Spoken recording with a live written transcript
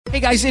Hey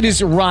guys, it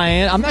is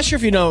Ryan. I'm not sure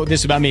if you know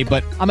this about me,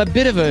 but I'm a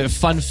bit of a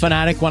fun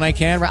fanatic when I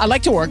can. I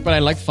like to work, but I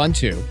like fun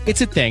too.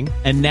 It's a thing.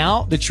 And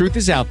now the truth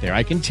is out there.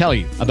 I can tell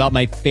you about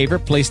my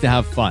favorite place to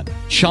have fun.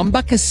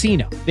 Chumba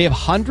Casino. They have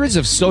hundreds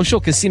of social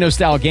casino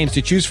style games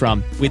to choose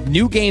from with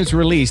new games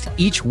released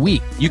each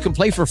week. You can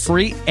play for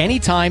free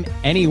anytime,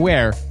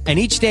 anywhere. And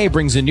each day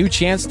brings a new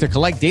chance to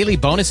collect daily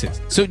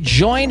bonuses. So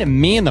join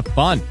me in the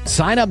fun.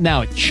 Sign up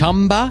now at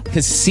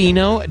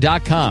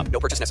ChumbaCasino.com. No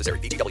purchase necessary.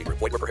 VGW.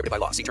 Void were prohibited by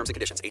law. See terms and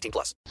conditions.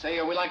 18+.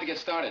 Say, we'd like to get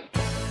started.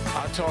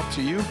 I talk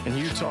to you, and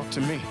you talk to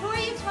me. Who are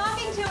you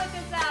talking to at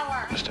this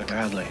hour? Mr.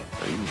 Bradley,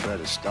 you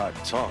better start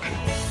talking.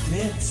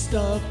 Let's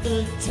start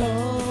the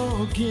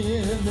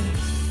talking.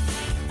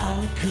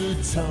 I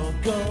could talk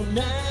all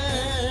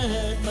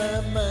night. My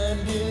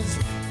mind is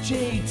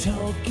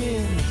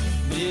J-talking.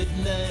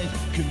 Midnight,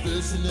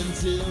 conversing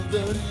until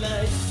the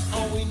light.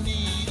 All we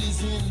need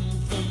is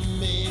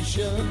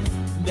information.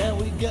 Now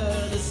we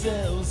got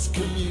ourselves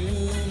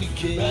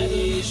communication.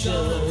 Rattle's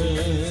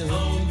always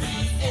on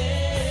the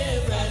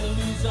air.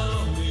 Rattle's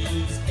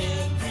always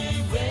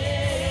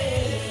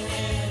everywhere.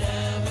 And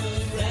I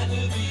would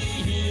rather be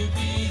here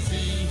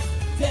busy.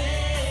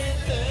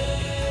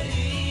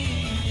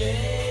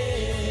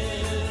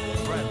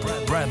 10:30,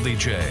 yeah. Bradley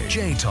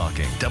J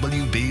Talking,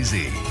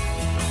 WBZ.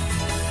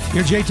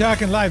 You're Jay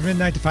Talking live,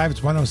 midnight to 5.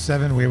 It's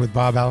 107. We're with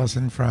Bob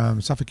Allison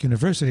from Suffolk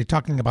University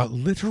talking about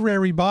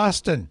literary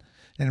Boston.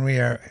 And we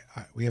have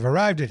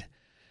arrived at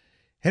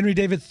Henry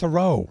David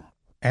Thoreau.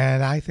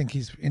 And I think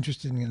he's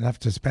interesting enough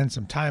to spend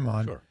some time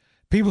on. Sure.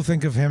 People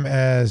think of him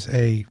as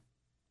an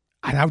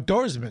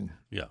outdoorsman.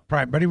 Yeah.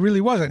 But he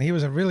really wasn't. He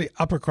was a really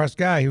upper crust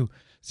guy who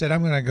said,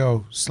 I'm going to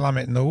go slum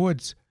it in the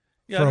woods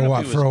for a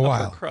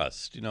while. Upper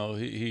crust. You know,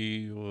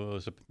 he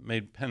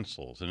made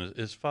pencils. And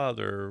his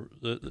father...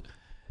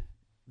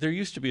 There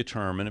used to be a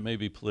term, and it may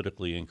be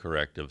politically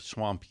incorrect, of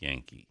swamp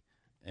Yankee.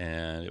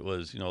 And it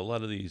was, a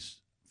lot of these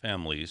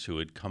families who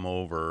had come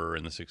over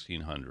in the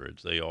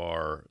 1600s, they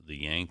are the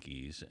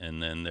Yankees,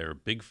 and then they're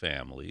big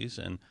families,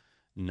 and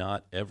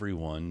not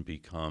everyone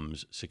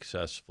becomes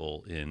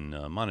successful in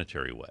a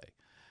monetary way.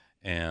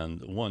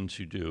 And the ones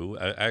who do,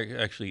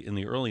 actually, in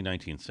the early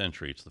 19th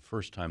century, it's the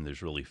first time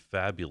there's really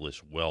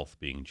fabulous wealth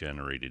being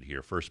generated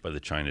here, first by the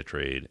China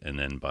trade and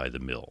then by the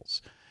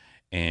mills.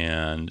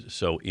 And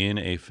so in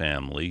a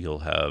family, you'll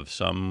have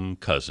some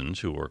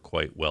cousins who are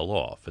quite well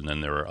off, and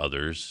then there are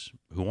others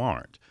who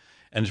aren't.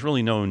 And it's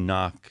really no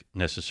knock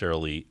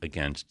necessarily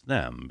against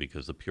them,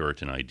 because the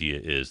Puritan idea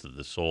is that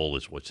the soul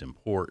is what's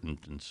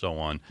important and so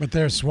on. But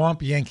they're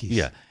swamp Yankees.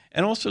 Yeah.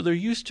 And also there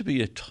used to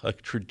be a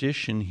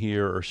tradition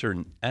here, or a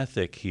certain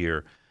ethic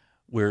here,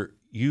 where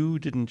you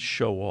didn't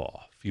show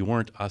off. You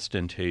weren't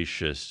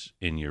ostentatious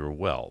in your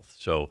wealth.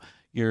 So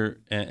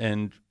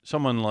and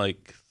someone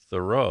like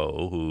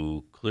Thoreau,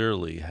 who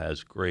clearly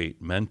has great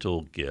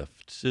mental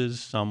gifts, is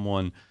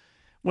someone,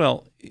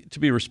 well, to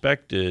be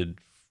respected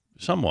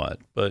somewhat,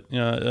 but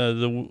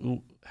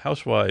the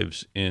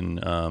housewives in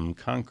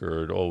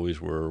Concord always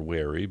were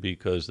wary,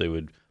 because they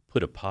would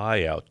put a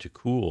pie out to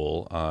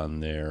cool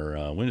on their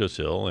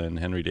windowsill, and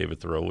Henry David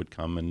Thoreau would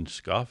come and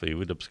scoff. He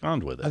would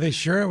abscond with it. Are they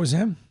sure it was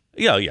him?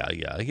 Yeah.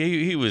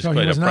 He was so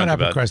quite he was upfront not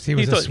about upper crust. He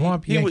was a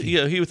swamp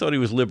Yankee. He thought he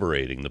was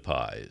liberating the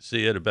pies.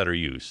 He had a better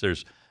use.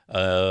 There's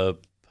a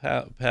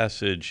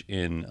passage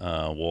in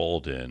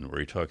Walden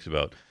where he talks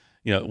about,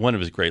 one of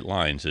his great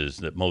lines is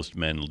that most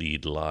men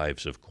lead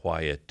lives of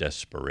quiet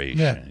desperation.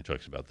 Yeah. He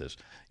talks about this,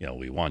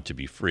 we want to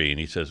be free.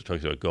 And he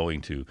talks about going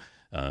to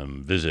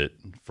visit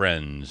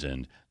friends,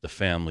 and the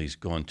family's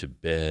gone to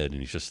bed, and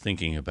he's just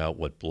thinking about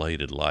what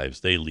blighted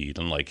lives they lead.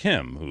 Unlike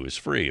him, who is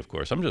free, of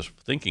course. I'm just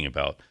thinking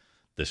about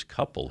this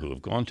couple who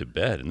have gone to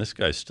bed, and this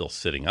guy's still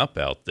sitting up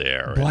out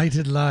there.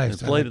 Blighted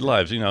lives. Blighted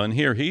lives, and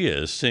here he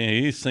is,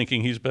 he's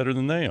thinking he's better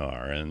than they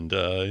are. And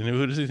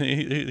who does he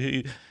think?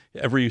 He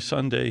every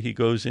Sunday he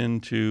goes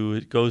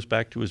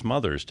back to his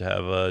mother's to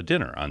have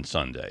dinner on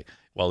Sunday,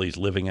 while he's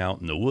living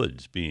out in the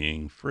woods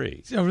being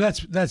free. So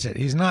that's it.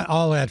 He's not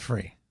all that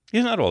free.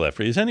 He's not all that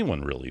free. Is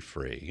anyone really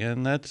free?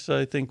 And that's,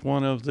 I think,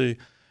 one of the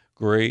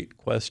great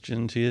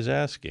questions he is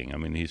asking. I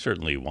mean, he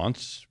certainly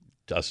wants.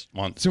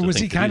 So was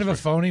he kind of a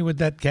phony with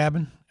that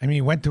cabin? I mean,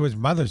 he went to his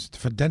mother's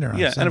for dinner on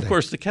Sunday. And of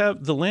course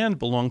the land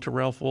belonged to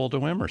Ralph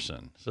Waldo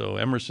Emerson. So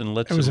Emerson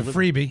lets him. It was a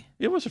freebie.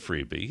 It was a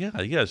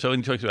freebie. Yeah. So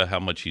he talks about how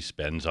much he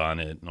spends on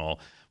it and all.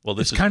 Well,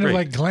 this it's is kind great. of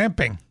like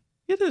glamping.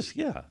 It is,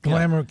 yeah.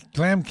 Glam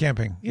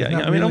camping. Yeah. I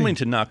mean, I don't mean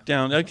to knock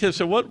down. Okay,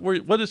 so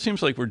what it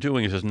seems like we're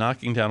doing is just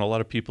knocking down a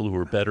lot of people who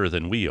are better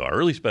than we are, or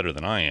at least better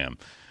than I am,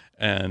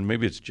 and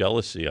maybe it's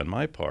jealousy on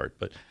my part,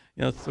 but.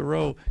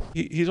 Thoreau,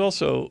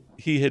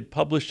 he had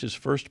published his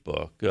first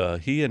book.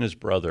 He and his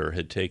brother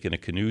had taken a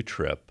canoe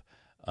trip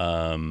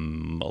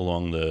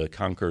along the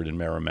Concord and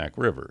Merrimack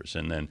rivers,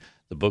 and then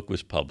the book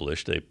was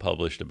published. They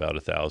published about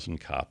 1,000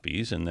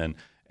 copies, and then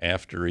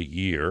after a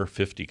year,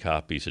 50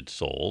 copies had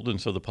sold. And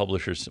so the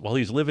publishers, while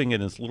he's living in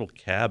his little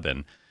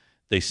cabin,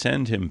 they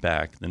send him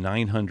back the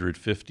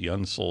 950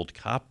 unsold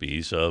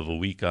copies of A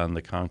Week on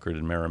the Concord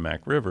and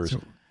Merrimack Rivers.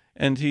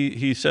 And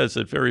he says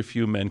that very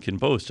few men can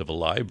boast of a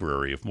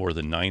library of more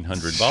than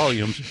 900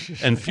 volumes,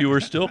 and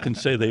fewer still can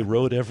say they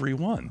wrote every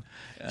one.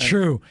 And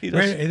True.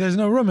 There's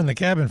no room in the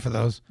cabin for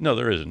those. No,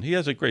 there isn't. He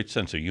has a great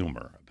sense of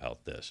humor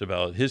about this,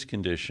 about his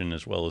condition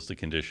as well as the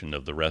condition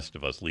of the rest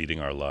of us leading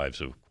our lives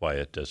of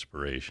quiet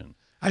desperation.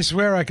 I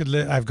swear I could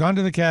live. I've gone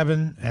to the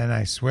cabin, and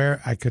I swear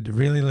I could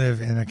really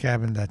live in a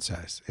cabin that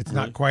size. It's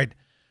not quite,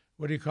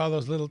 what do you call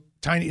those little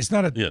tiny, it's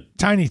not a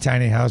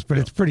tiny house, but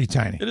it's pretty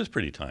tiny. It is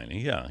pretty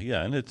tiny, yeah.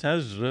 And it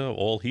has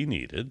all he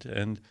needed,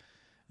 and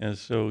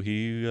so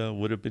he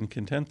would have been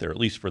content there, at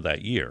least for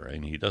that year,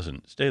 and he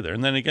doesn't stay there.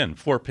 And then again,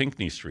 4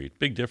 Pinckney Street,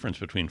 big difference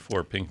between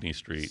 4 Pinckney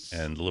Street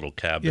and the little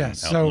cabin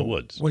out in the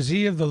woods. Was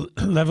he of the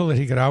level that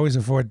he could always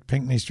afford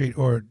Pinckney Street,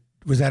 or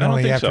was that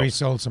only after he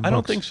sold some books? I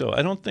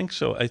don't think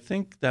so. I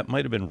think that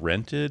might have been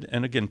rented.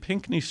 And again,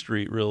 Pinckney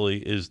Street really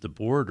is the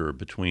border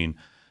between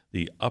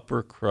the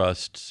upper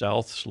crust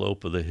south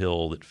slope of the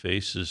hill that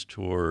faces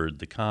toward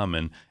the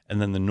Common, and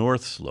then the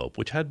north slope,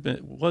 which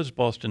was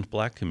Boston's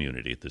black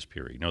community at this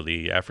period. You know,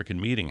 the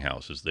African Meeting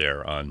House is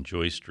there on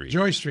Joy Street.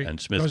 And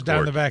Smith goes Court.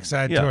 down the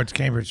backside towards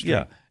Cambridge Street.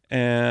 Yeah.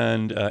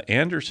 And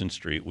Anderson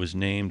Street was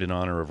named in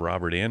honor of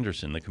Robert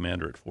Anderson, the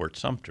commander at Fort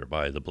Sumter,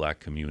 by the black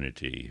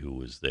community who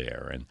was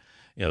there. And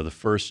the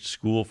first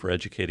school for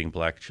educating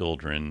black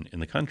children in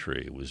the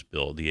country was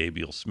built, the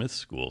Abiel Smith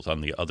schools,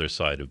 on the other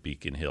side of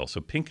Beacon Hill. So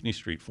Pinckney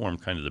Street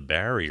formed kind of the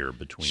barrier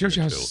between Shows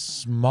you the how two.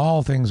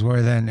 small things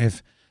were then,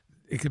 if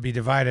it could be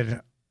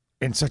divided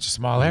in such a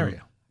small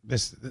area.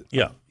 This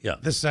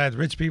side,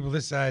 rich people,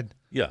 this side,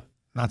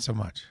 not so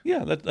much.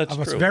 Yeah, that's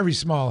true. It's a very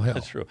small hill.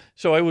 That's true.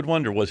 So I would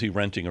wonder, was he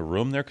renting a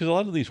room there? Because a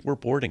lot of these were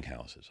boarding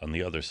houses on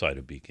the other side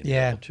of Beacon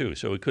Hill, too.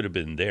 So it could have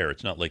been there.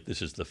 It's not like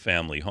this is the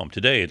family home.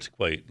 Today, it's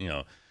quite,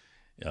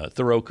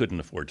 Thoreau couldn't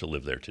afford to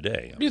live there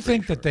today. Do you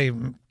think that they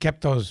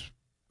kept those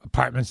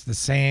apartments the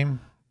same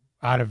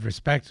out of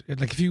respect?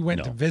 Like if you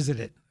went to visit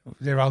it,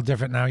 they're all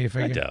different now, you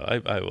figure?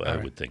 I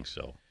would think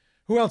so.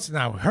 Who else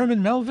now?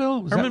 Herman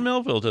Melville?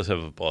 Melville does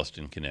have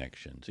Boston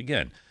connections.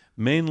 Again,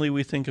 mainly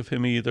we think of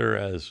him either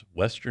as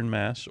Western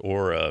Mass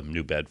or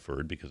New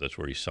Bedford, because that's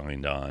where he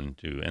signed on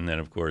to. And then,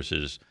 of course,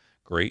 his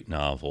great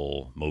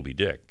novel, Moby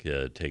Dick,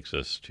 takes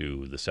us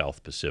to the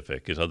South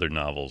Pacific. His other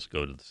novels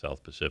go to the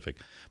South Pacific.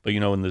 But,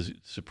 in the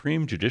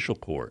Supreme Judicial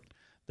Court,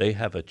 they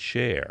have a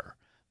chair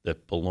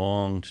that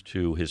belonged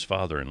to his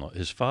father-in-law.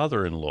 His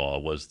father-in-law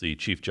was the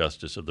Chief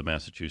Justice of the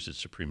Massachusetts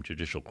Supreme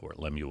Judicial Court,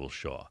 Lemuel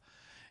Shaw.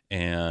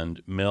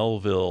 And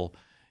Melville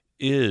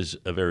is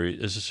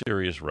a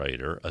serious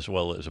writer as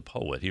well as a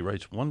poet. He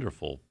writes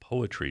wonderful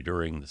poetry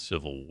during the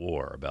Civil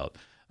War about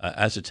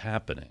as it's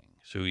happening.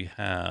 So we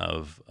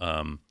have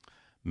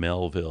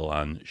Melville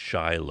on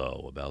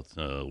Shiloh, about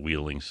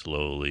wheeling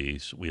slowly,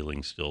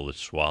 wheeling still, the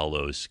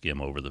swallows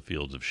skim over the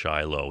fields of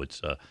Shiloh.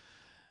 It's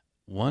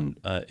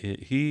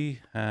he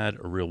had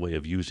a real way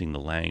of using the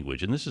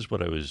language, and this is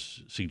what I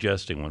was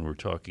suggesting when we're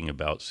talking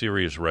about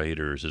serious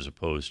writers as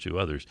opposed to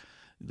others.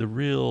 The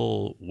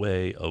real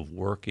way of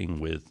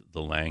working with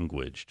the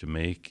language to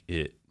make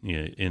it,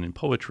 in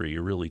poetry,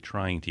 you're really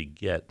trying to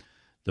get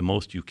the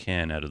most you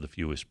can out of the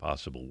fewest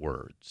possible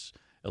words.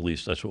 At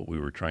least that's what we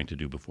were trying to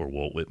do before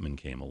Walt Whitman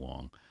came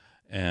along.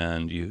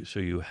 And so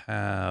you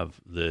have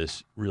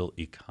this real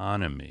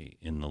economy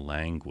in the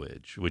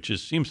language, which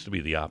seems to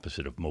be the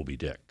opposite of Moby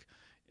Dick.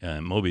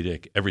 And Moby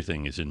Dick,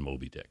 everything is in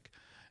Moby Dick,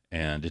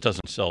 and it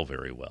doesn't sell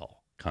very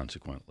well,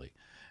 consequently.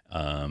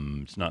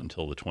 It's not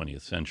until the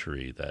 20th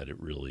century that it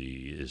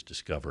really is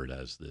discovered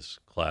as this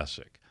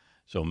classic.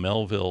 So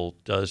Melville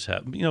does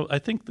have, I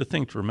think the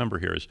thing to remember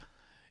here is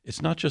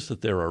it's not just that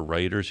there are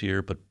writers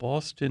here, but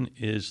Boston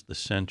is the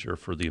center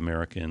for the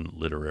American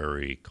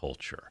literary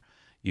culture.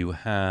 You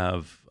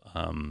have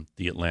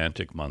the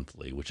Atlantic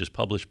Monthly, which is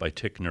published by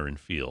Ticknor and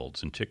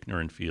Fields, and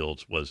Ticknor and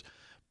Fields was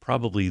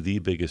probably the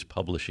biggest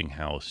publishing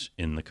house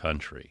in the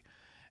country.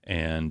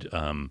 And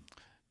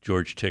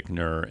George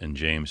Ticknor and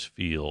James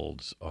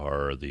Fields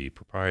are the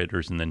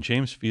proprietors. And then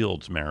James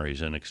Fields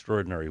marries an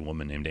extraordinary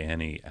woman named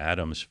Annie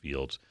Adams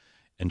Fields,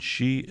 and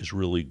she is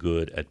really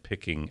good at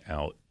picking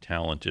out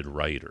talented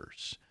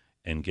writers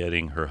and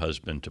getting her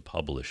husband to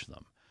publish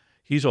them.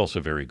 He's also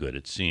very good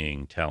at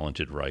seeing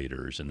talented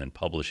writers and then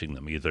publishing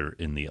them either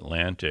in the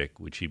Atlantic,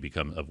 of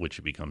which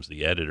he becomes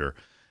the editor,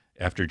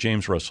 after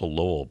James Russell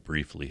Lowell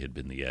briefly had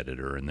been the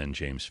editor, and then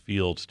James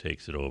Fields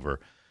takes it over.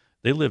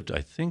 They lived, I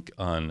think,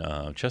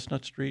 on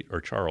Chestnut Street or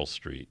Charles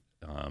Street.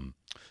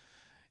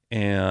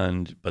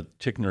 But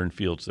Ticknor and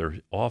Fields, their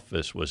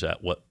office was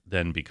at what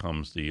then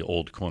becomes the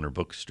Old Corner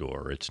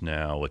Bookstore. It's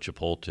now a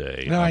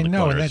Chipotle. No, I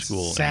know, that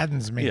school.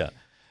 saddens me. Yeah,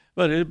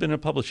 but it had been a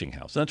publishing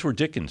house. That's where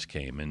Dickens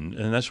came,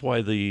 and that's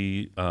why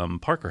the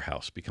Parker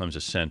House becomes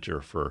a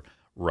center for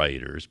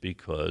writers,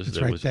 because it's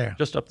there right was there.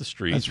 Just up the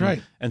street. That's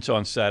right. And so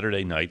on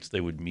Saturday nights,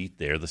 they would meet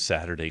there. The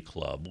Saturday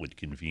Club would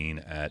convene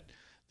at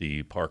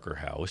the Parker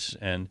House,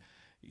 and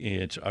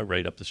it's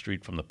right up the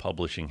street from the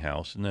publishing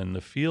house. And then the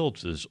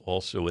Fieldses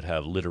also would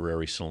have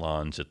literary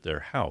salons at their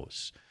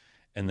house.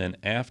 And then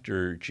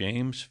after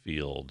James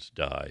Fields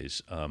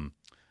dies,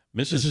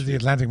 This is the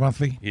Atlantic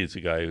Monthly. He's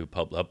the guy who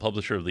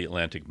publisher of the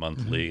Atlantic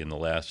Monthly and the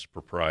last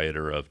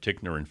proprietor of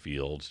Ticknor and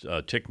Fields.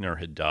 Ticknor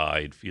had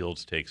died.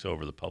 Fields takes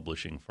over the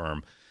publishing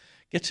firm.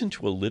 Gets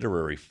into a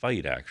literary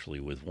fight, actually,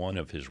 with one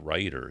of his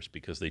writers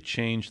because they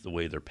changed the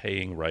way they're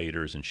paying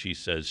writers, and she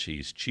says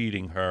she's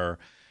cheating her,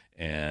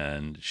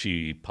 and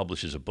she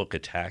publishes a book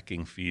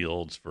attacking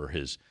Fields for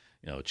his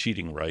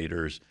cheating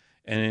writers,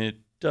 and it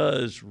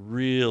does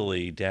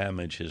really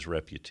damage his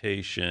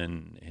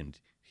reputation, and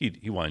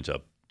he winds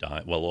up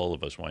dying. Well, all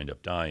of us wind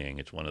up dying.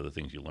 It's one of the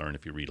things you learn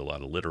if you read a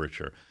lot of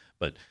literature.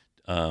 But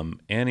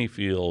Annie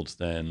Fields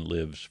then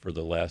lives for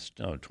the last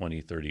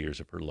 20, 30 years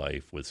of her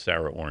life with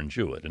Sarah Orne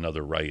Jewett,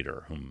 another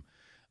writer whom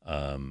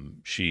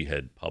she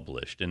had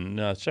published.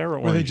 And Sarah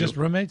Orne Were they just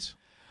roommates?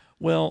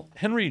 Well,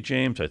 Henry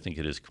James, I think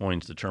it is,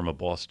 coins the term a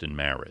Boston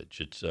marriage.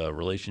 It's a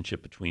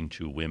relationship between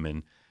two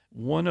women.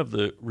 One of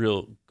the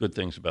real good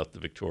things about the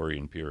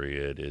Victorian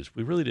period is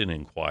we really didn't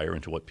inquire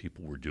into what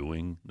people were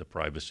doing in the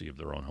privacy of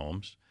their own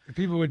homes.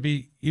 People would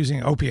be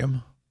using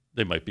opium.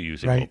 They might be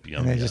using right?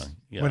 opium. And they just,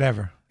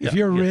 whatever. If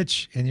you're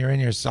rich and you're in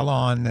your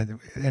salon,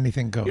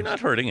 anything goes. You're not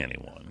hurting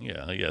anyone.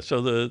 Yeah.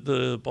 So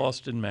the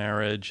Boston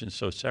marriage, and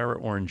so Sarah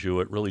Orne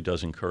Jewett really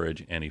does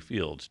encourage Annie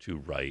Fields to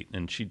write,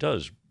 and she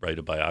does write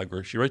a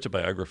biography. She writes a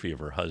biography of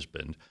her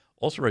husband,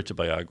 also writes a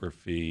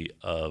biography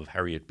of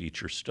Harriet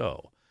Beecher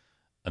Stowe,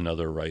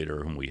 another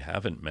writer whom we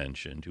haven't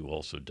mentioned, who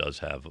also does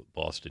have a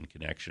Boston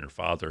connection. Her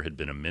father had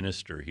been a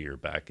minister here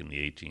back in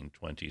the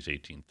 1820s,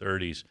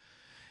 1830s.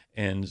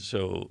 And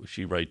so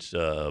she writes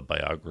a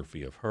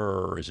biography of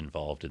her, is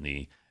involved in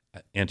the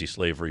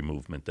anti-slavery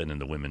movement, then in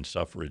the women's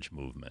suffrage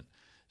movement.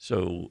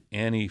 So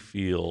Annie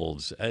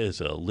Fields, as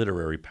a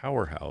literary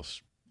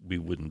powerhouse, we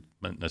wouldn't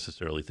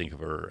necessarily think of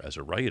her as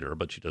a writer,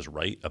 but she does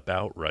write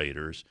about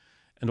writers,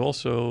 and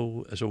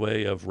also as a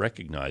way of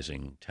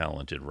recognizing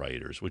talented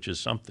writers, which is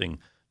something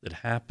that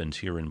happens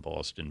here in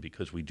Boston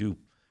because we do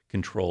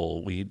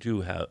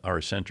have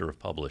our center of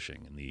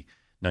publishing in the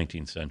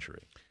 19th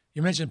century.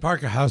 You mentioned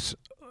Parker House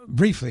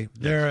briefly.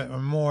 Yes. There are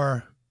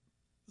more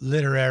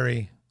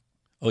literary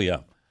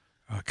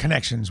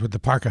connections with the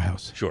Parker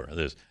House. Sure.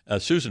 There's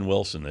Susan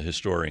Wilson, the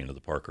historian of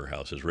the Parker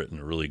House, has written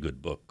a really good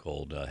book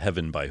called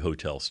Heaven by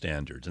Hotel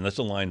Standards. And that's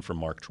a line from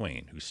Mark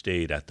Twain, who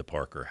stayed at the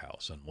Parker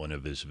House on one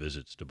of his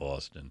visits to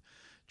Boston.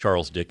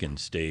 Charles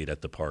Dickens stayed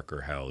at the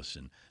Parker House,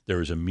 and there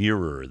was a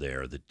mirror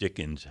there that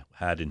Dickens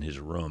had in his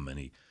room, and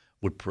he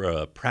would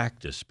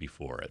practice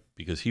before it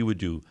because he would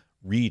do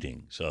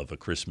readings of A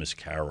Christmas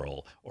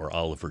Carol or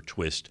Oliver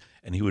Twist,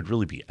 and he would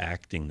really be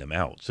acting them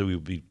out. So he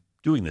would be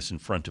doing this in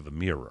front of a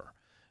mirror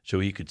so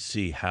he could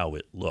see how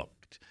it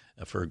looked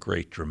for a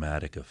great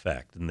dramatic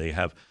effect. And they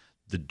have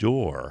the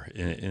door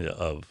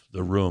of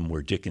the room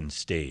where Dickens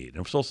stayed. And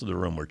it was also the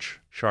room where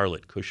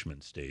Charlotte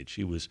Cushman stayed.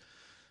 She was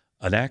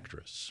an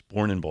actress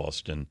born in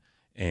Boston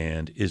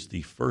and is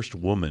the first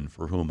woman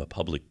for whom a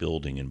public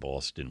building in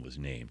Boston was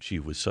named. She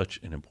was such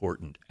an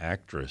important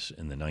actress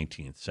in the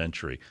 19th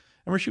century.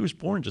 And where she was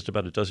born just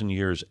about a dozen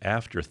years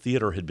after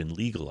theater had been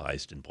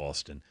legalized in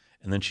Boston.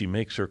 And then she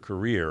makes her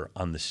career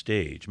on the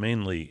stage,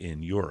 mainly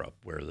in Europe,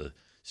 where the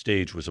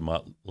stage was a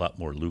lot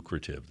more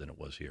lucrative than it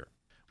was here.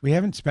 We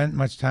haven't spent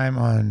much time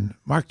on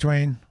Mark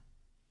Twain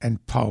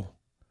and Poe.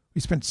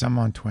 We spent some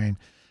on Twain.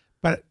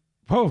 But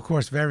Poe, of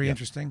course, very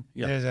interesting.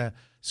 Yeah. There's a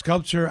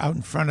sculpture out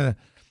in front of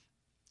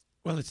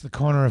it's the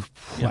corner of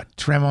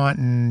Tremont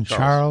and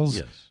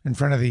Charles in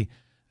front of the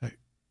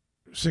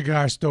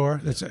cigar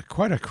store. That's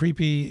quite a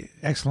creepy,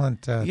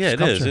 excellent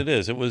sculpture. It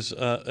is. It was.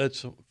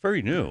 It's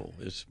very new.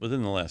 It's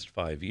within the last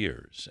 5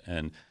 years,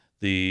 and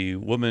the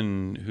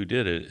woman who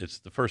did it, it's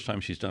the first time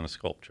she's done a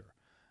sculpture,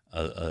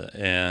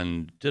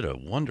 and did a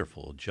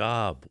wonderful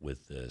job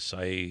with this.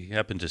 I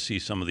happened to see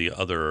some of the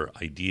other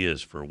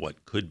ideas for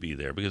what could be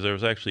there because there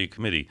was actually a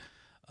committee.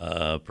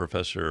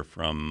 Professor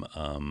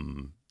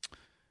from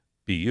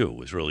BU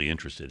was really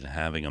interested in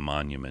having a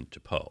monument to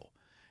Poe.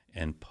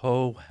 And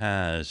Poe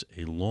has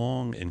a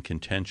long and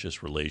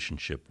contentious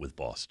relationship with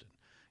Boston.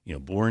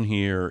 Born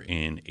here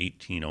in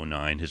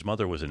 1809, his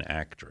mother was an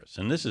actress.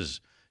 And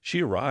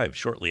she arrived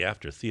shortly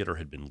after theater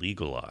had been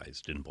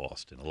legalized in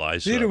Boston.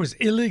 Theater was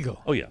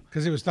illegal. Oh, yeah.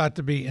 Because it was thought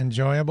to be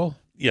enjoyable?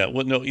 Yeah,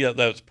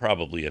 that's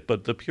probably it.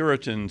 But the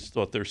Puritans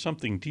thought there's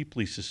something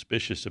deeply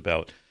suspicious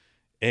about,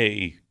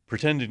 A,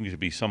 pretending to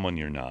be someone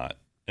you're not,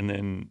 and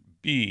then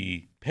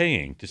B,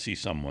 paying to see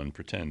someone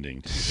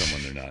pretending to be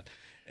someone they're not.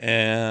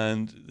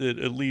 And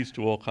it leads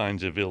to all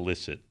kinds of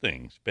illicit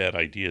things, bad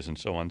ideas, and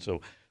so on.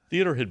 So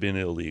theater had been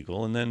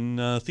illegal, and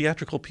then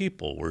theatrical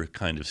people were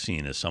kind of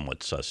seen as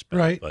somewhat suspect.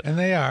 Right, and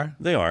they are.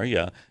 They are,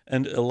 yeah.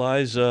 And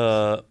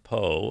Eliza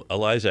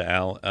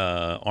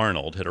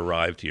Arnold had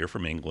arrived here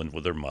from England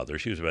with her mother.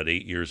 She was about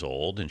 8 years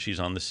old, and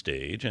she's on the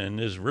stage and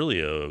is really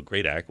a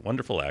great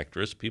wonderful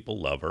actress. People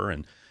love her,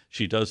 and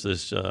she does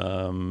this.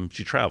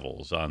 She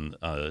travels on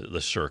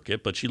the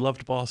circuit, but she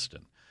loved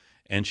Boston.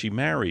 And she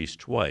marries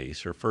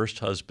twice. Her first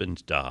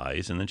husband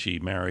dies, and then she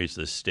marries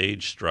this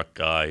stage-struck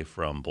guy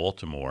from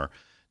Baltimore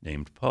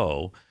named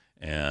Poe.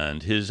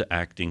 And his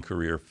acting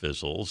career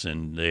fizzles,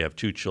 and they have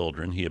 2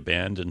 children. He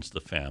abandons the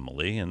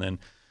family, and then,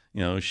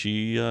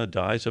 she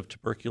dies of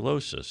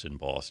tuberculosis in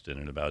Boston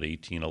in about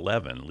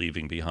 1811,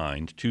 leaving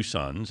behind 2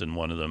 sons, and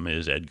one of them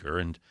is Edgar.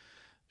 And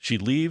she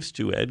leaves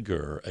to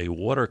Edgar a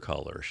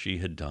watercolor she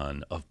had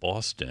done of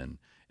Boston,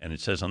 and it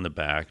says on the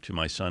back, "To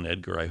my son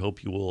Edgar, I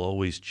hope you will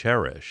always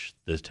cherish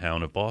the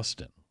town of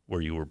Boston,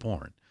 where you were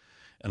born."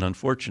 And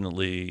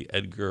unfortunately,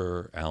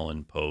 Edgar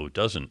Allan Poe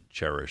doesn't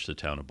cherish the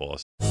town of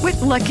Boston.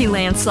 With Lucky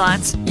Land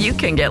Slots, you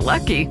can get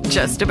lucky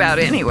just about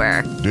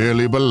anywhere.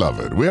 Dearly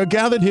beloved, we are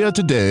gathered here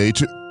today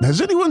to...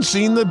 Has anyone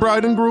seen the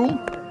bride and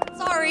groom?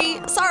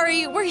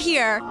 Sorry, we're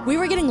here. We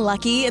were getting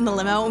lucky in the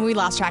limo and we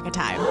lost track of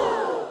time.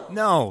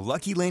 No,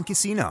 Lucky Land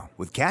Casino,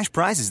 with cash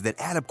prizes that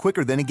add up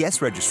quicker than a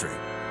guest registry.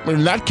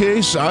 In that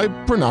case, I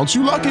pronounce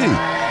you lucky.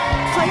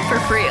 Play for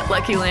free at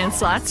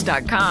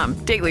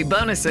LuckyLandSlots.com. Daily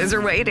bonuses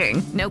are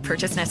waiting. No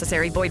purchase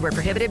necessary. Void where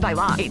prohibited by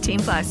law.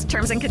 18+.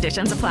 Terms and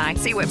conditions apply.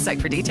 See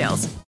website for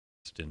details.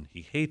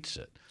 He hates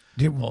it,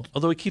 Did-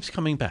 although he keeps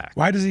coming back.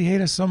 Why does he hate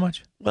us so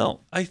much?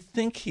 Well, I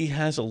think he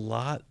has a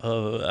lot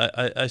of.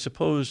 I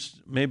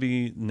suppose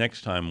maybe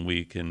next time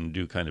we can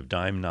do kind of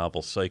dime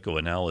novel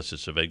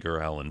psychoanalysis of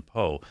Edgar Allan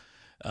Poe.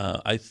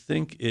 I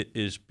think it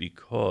is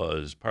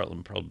because,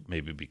 probably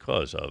maybe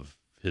because of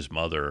his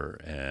mother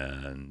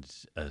and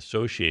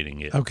associating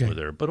it with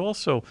her, but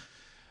also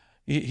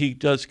he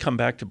does come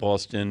back to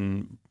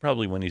Boston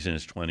probably when he's in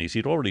his 20s.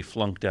 He'd already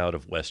flunked out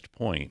of West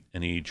Point,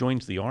 and he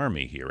joins the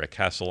Army here at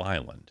Castle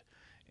Island.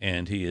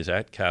 And he is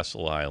at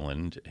Castle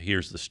Island.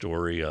 Here's the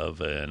story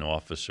of an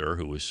officer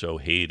who was so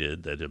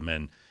hated that the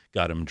men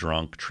got him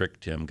drunk,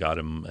 tricked him, got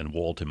him, and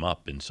walled him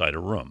up inside a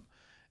room.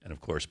 And, of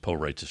course, Poe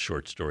writes a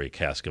short story,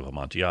 Cask of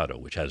Amontillado,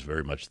 which has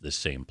very much this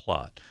same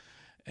plot.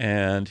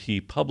 And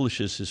he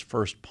publishes his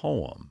first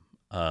poem,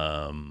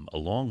 a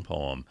long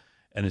poem,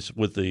 and it's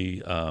with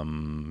the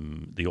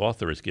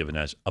author is given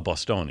as a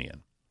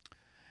Bostonian.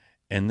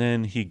 And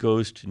then he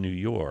goes to New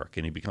York,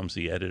 and he becomes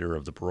the editor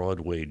of the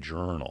Broadway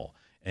Journal.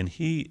 And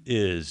he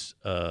is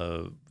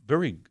a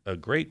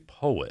great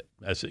poet,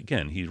 as,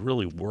 again, he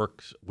really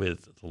works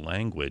with the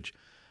language.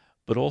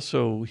 But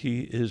also,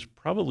 he is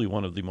probably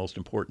one of the most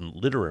important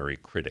literary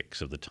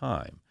critics of the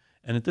time.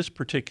 And at this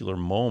particular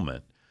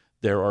moment,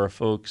 there are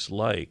folks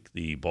like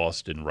the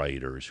Boston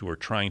writers who are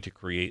trying to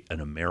create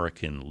an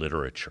American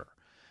literature.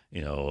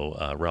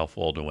 Ralph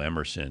Waldo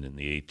Emerson in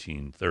the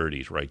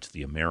 1830s writes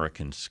The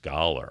American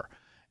Scholar,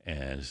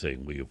 and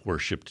saying we have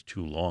worshipped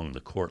too long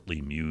the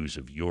courtly muse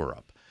of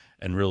Europe,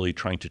 and really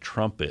trying to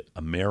trumpet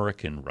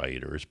American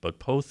writers. But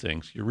Poe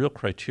thinks your real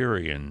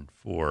criterion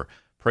for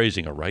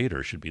praising a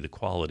writer should be the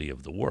quality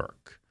of the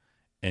work.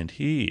 And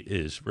he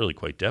is really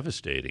quite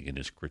devastating in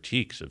his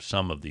critiques of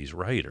some of these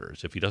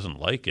writers. If he doesn't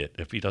like it,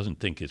 if he doesn't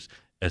think it's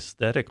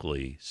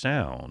aesthetically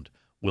sound,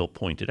 we'll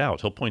point it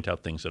out. He'll point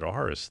out things that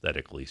are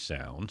aesthetically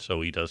sound.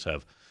 So he does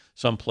have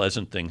some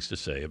pleasant things to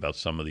say about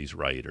some of these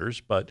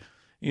writers, but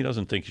he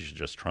doesn't think you should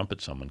just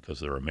trumpet someone because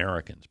they're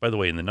Americans. By the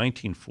way, in the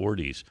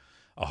 1940s,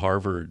 a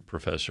Harvard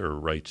professor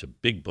writes a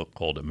big book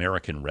called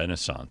American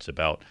Renaissance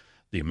about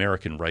the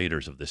American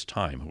writers of this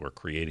time who are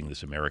creating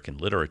this American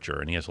literature.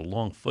 And he has a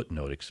long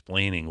footnote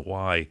explaining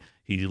why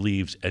he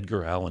leaves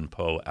Edgar Allan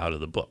Poe out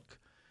of the book.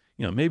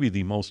 Maybe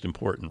the most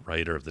important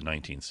writer of the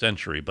 19th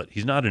century, but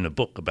he's not in a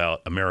book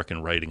about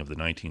American writing of the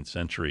 19th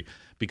century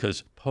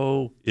because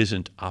Poe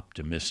isn't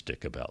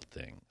optimistic about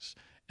things.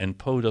 And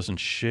Poe doesn't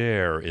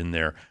share in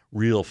their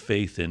real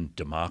faith in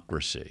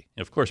democracy.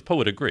 Of course, Poe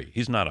would agree.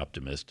 He's not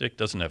optimistic,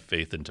 doesn't have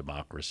faith in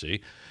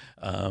democracy.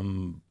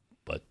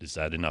 But is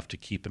that enough to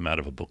keep him out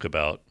of a book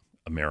about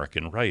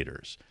American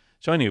writers?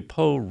 So anyway,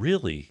 Poe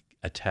really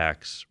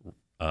attacks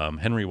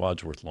Henry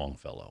Wadsworth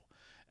Longfellow.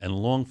 And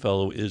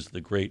Longfellow is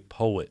the great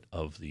poet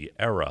of the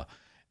era.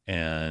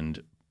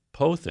 And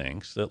Poe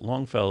thinks that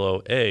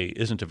Longfellow, A,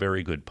 isn't a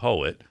very good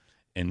poet,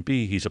 and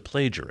B, he's a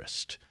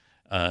plagiarist.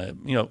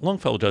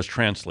 Longfellow does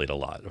translate a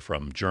lot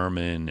from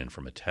German and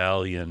from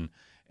Italian.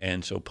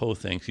 And so Poe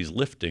thinks he's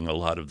lifting a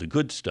lot of the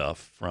good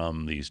stuff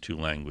from these 2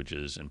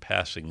 languages and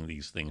passing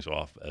these things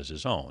off as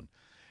his own.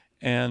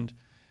 And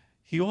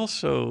he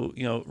also,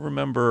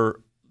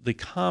 remember, the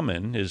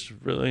Common is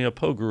really,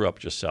 Poe grew up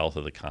just south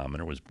of the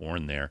Common or was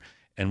born there.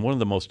 And one of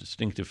the most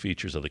distinctive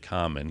features of the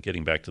Common,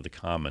 getting back to the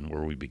Common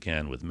where we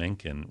began with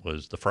Mencken,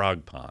 was the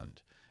Frog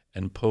Pond.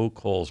 And Poe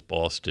calls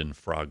Boston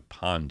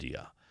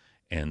Frogpondia.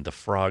 And the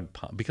Frog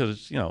Pond,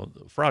 because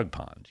it's, Frog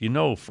Pond,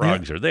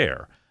 frogs are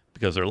there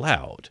because they're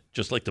loud,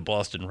 just like the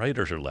Boston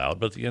writers are loud.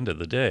 But at the end of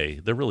the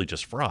day, they're really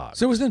just frogs.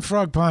 So wasn't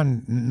Frog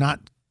Pond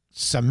not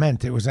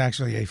cement? It was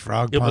actually a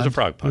frog pond? It was a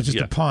frog pond. It was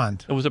just a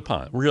pond. It was a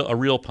pond, a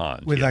real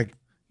pond. With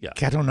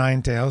cat o'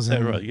 nine tails.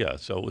 And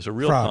so it was a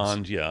real frogs.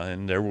 pond,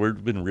 and there would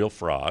have been real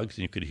frogs,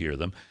 and you could hear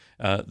them.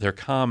 Their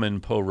common,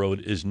 Poe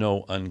wrote, is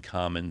no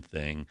uncommon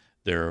thing.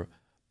 Their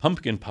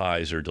pumpkin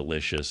pies are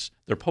delicious.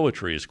 Their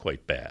poetry is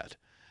quite bad.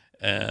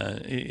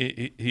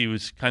 He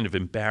was kind of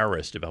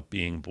embarrassed about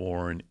being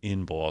born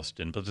in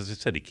Boston, but as I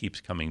said, he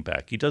keeps coming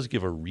back. He does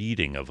give a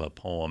reading of a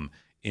poem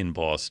in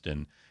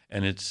Boston,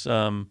 and it's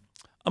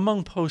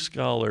among Poe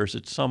scholars,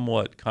 it's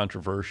somewhat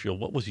controversial.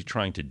 What was he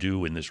trying to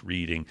do in this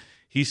reading?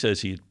 He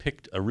says he had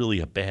picked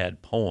a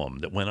bad poem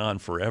that went on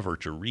forever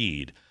to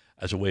read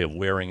as a way of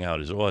wearing out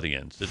his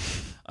audience.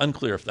 It's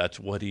unclear if that's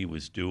what he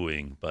was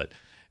doing, but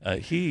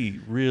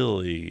he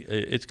really,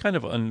 it's kind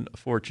of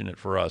unfortunate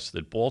for us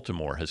that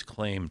Baltimore has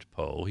claimed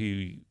Poe.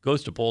 He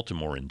goes to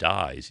Baltimore and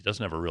dies. He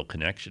doesn't have a real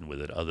connection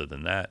with it other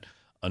than that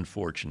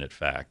unfortunate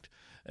fact.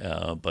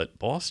 But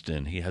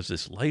Boston, he has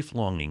this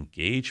lifelong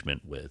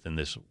engagement with, and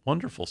this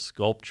wonderful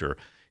sculpture.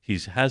 He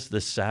has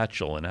this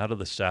satchel, and out of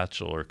the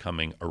satchel are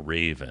coming a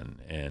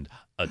raven and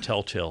a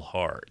telltale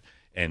heart,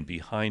 and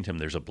behind him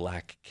there's a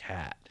black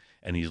cat,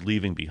 and he's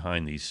leaving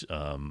behind these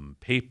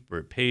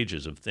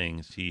pages of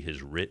things he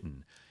has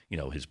written,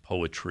 his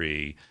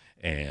poetry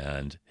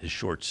and his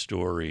short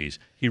stories.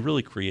 He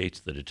really creates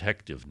the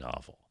detective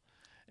novel.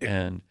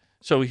 And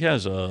so he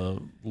has a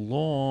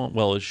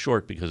it's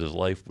short because his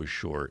life was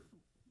short,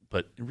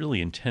 but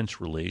really intense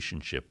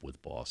relationship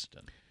with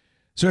Boston.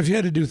 So if you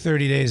had to do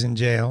 30 days in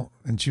jail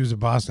and choose a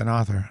Boston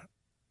author,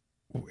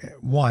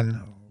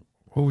 one,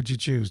 who would you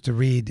choose to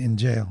read in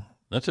jail?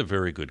 That's a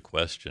very good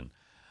question.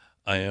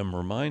 I am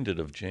reminded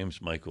of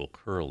James Michael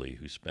Curley,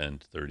 who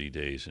spent 30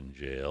 days in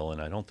jail,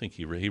 and I don't think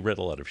he read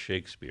a lot of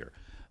Shakespeare.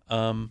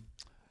 And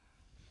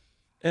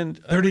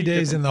 30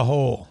 days in the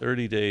hole.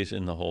 30 days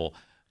in the hole.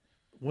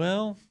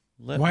 Well,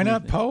 why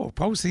not Poe?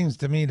 Poe seems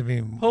to me to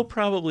be Poe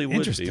probably would be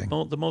interesting.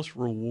 the most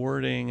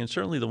rewarding, and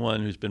certainly the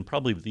one who's been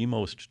probably the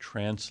most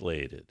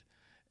translated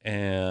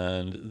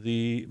and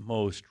the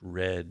most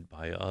read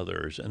by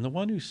others, and the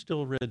one who's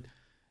still read.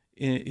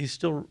 He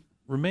still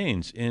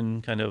remains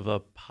in kind of a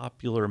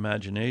popular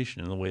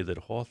imagination in the way that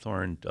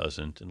Hawthorne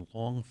doesn't and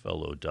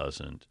Longfellow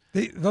doesn't.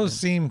 Those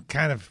seem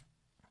kind of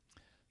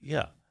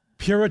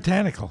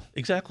puritanical.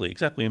 Exactly.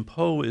 And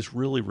Poe is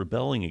really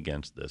rebelling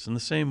against this in the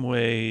same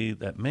way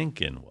that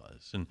Mencken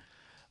was. And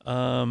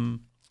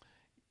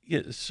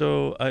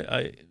so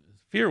I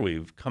fear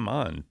we've come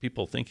on,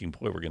 people thinking,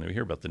 boy, we're going to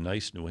hear about the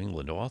nice New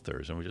England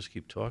authors, and we just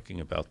keep talking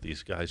about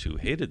these guys who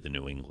hated the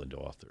New England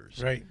authors.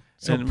 Right.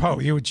 So Poe,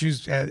 you would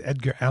choose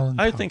Edgar Allan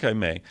Poe. I think I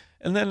may.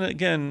 And then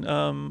again,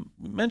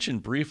 we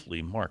mentioned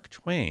briefly Mark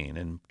Twain,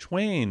 and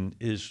Twain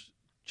is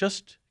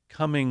just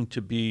coming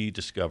to be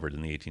discovered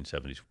in the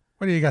 1870s.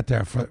 What do you got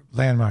there for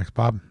landmarks,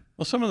 Bob?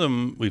 Well, some of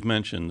them we've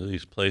mentioned,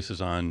 these places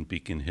on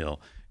Beacon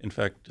Hill. In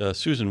fact,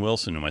 Susan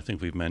Wilson, whom I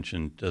think we've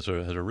mentioned, has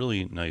a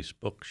really nice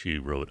book she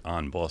wrote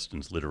on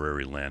Boston's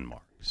literary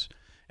landmarks.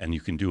 And you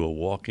can do a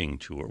walking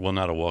tour. Well,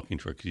 not a walking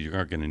tour, because you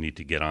aren't going to need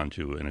to get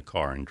onto in a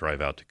car and drive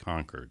out to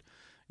Concord.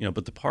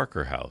 But the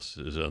Parker House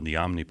is the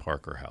Omni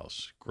Parker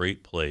House.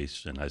 Great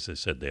place. And as I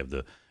said, they have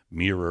the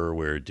mirror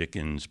where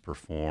Dickens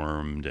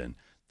performed and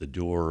the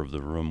door of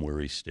the room where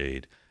he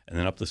stayed. And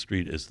then up the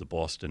street is the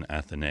Boston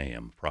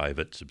Athenaeum,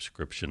 private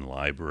subscription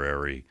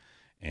library.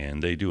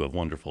 And they do have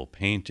wonderful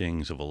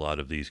paintings of a lot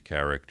of these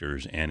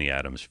characters. Annie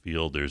Adams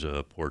Field, there's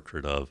a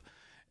portrait of.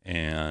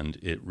 And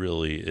it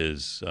really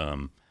is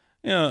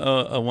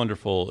a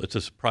wonderful, it's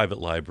a private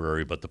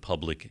library, but the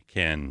public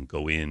can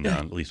go in,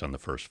 at least on the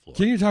first floor.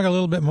 Can you talk a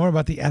little bit more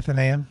about the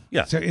Athenaeum?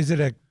 Yeah. So is it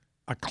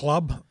a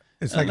club?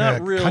 It's like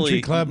not a really,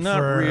 country club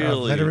for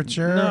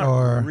literature?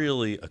 Not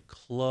really a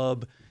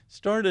club.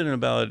 Started in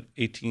about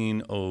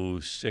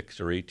 1806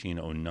 or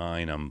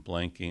 1809. I'm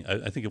blanking.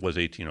 I think it was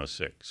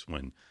 1806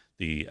 when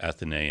the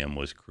Athenaeum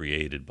was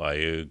created by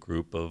a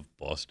group of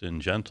Boston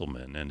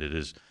gentlemen, and it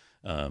is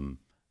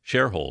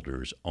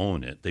shareholders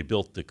own it. They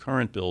built the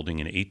current building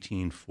in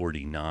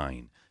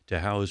 1849 to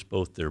house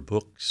both their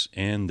books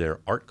and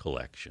their art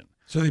collection.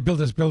 So they built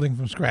this building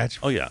from scratch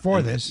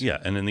for this? Yeah,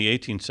 and in the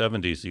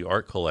 1870s, the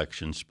art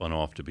collection spun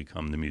off to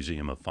become the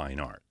Museum of Fine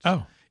Arts.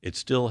 Oh. It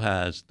still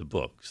has the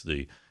books,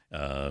 the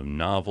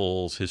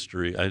novels,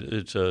 history.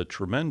 It's a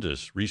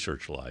tremendous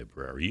research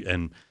library,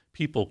 and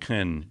people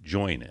can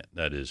join it.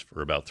 That is,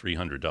 for about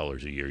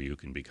 $300 a year, you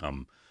can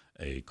become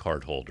a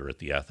card holder at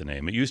the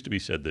Athenaeum. It used to be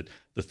said that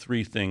the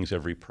three things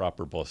every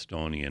proper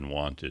Bostonian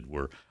wanted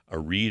were a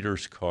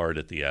reader's card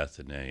at the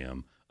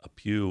Athenaeum, a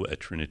pew at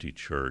Trinity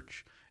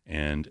Church,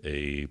 and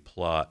a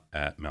plot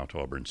at Mount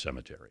Auburn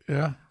Cemetery.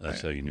 Yeah.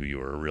 That's how you knew you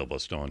were a real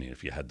Bostonian,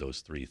 if you had those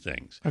three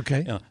things.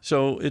 Okay.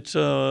 So it's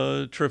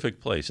a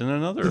terrific place. And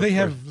another. Do they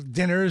have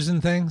dinners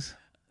and things?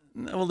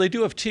 Well, they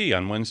do have tea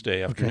on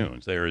Wednesday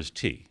afternoons. There is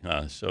tea.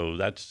 So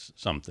that's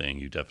something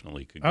you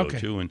definitely could go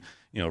to and,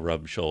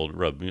 rub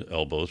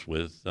elbows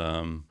with.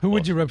 Who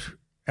would you rub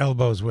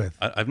elbows with?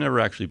 I've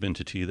never actually been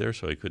to tea there,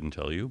 so I couldn't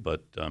tell you,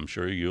 but I'm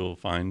sure you'll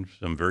find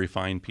some very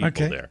fine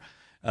people there.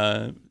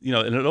 And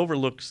it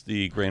overlooks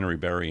the Granary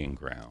Burying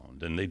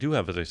Ground. And they do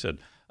have, as I said,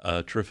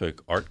 a terrific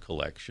art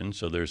collection.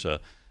 So there's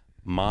a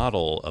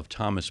model of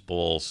Thomas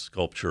Ball's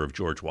sculpture of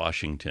George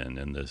Washington,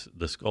 and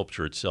the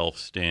sculpture itself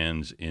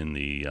stands in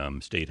the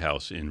State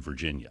House in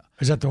Virginia.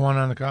 Is that the one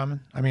on the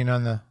Common? I mean,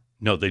 on the...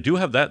 No, they do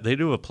have that. They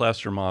do a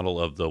plaster model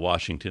of the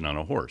Washington on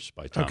a horse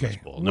by Thomas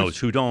Ball. No, it's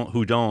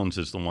Houdon's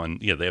is the one.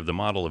 Yeah, they have the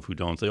model of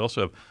Houdon's. They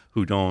also have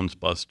Houdon's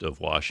bust of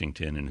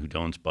Washington and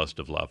Houdon's bust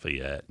of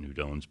Lafayette and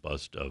Houdon's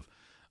bust of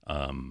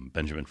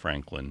Benjamin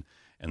Franklin,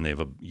 and they have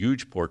a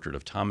huge portrait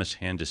of Thomas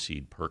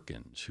Handseed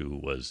Perkins, who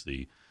was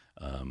the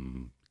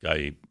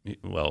guy,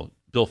 well,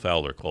 Bill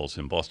Fowler calls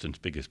him Boston's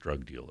biggest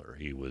drug dealer.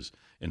 He was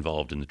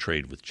involved in the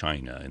trade with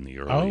China in the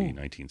early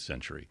 19th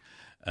century,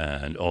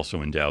 and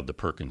also endowed the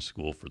Perkins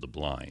School for the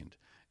Blind.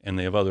 And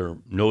they have other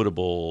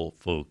notable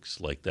folks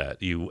like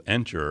that. You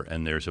enter,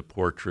 and there's a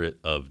portrait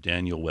of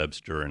Daniel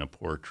Webster and a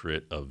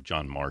portrait of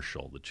John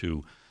Marshall, the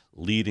two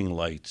leading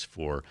lights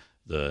for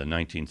the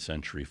 19th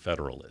century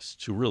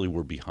Federalists, who really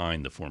were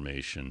behind the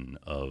formation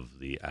of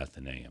the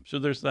Athenaeum. So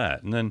there's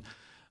that. And then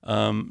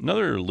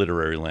another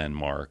literary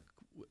landmark,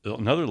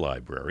 another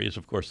library, is,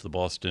 of course, the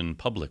Boston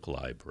Public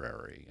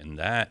Library. And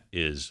that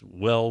is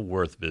well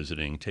worth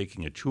visiting,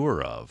 taking a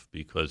tour of,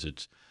 because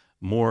it's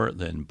more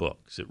than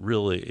books. It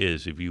really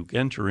is. If you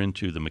enter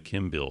into the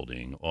McKim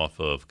building off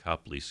of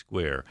Copley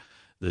Square,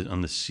 on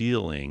the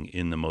ceiling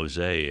in the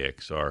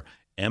mosaics are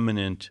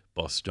eminent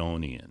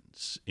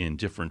Bostonians in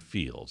different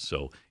fields.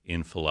 So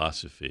in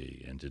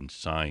philosophy and in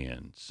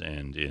science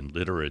and in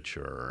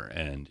literature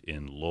and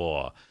in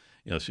law.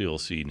 So you'll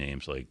see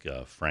names like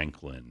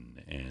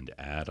Franklin and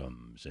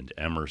Adams and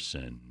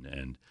Emerson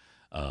and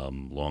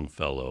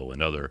Longfellow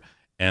and other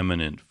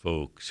eminent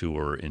folks who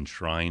were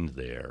enshrined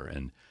there.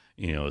 And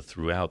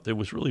throughout, it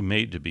was really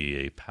made to be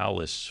a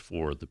palace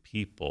for the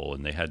people,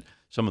 and they had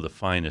some of the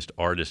finest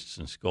artists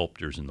and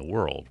sculptors in the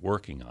world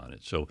working on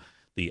it. So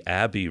the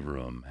Abbey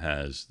Room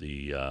has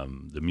the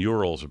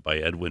murals by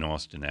Edwin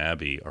Austin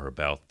Abbey are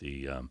about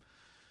the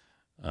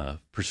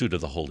pursuit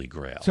of the Holy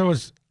Grail. So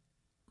it's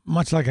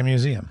much like a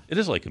museum. It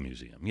is like a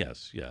museum,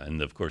 yes, yeah.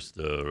 And of course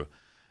the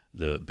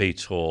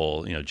Bates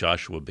Hall.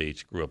 Joshua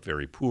Bates grew up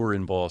very poor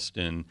in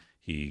Boston.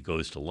 He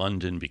goes to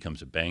London,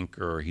 becomes a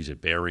banker. He's at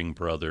Baring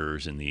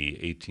Brothers in the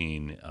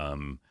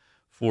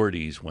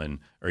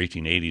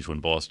 1880s when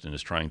Boston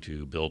is trying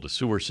to build a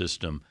sewer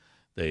system.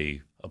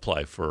 They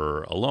apply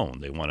for a loan.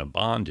 They want a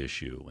bond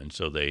issue. And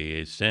so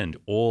they send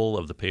all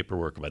of the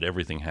paperwork about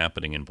everything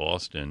happening in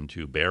Boston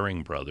to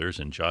Baring Brothers,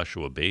 and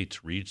Joshua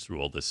Bates reads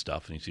through all this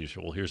stuff, and he says,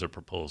 well, here's a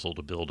proposal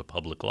to build a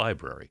public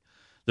library.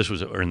 This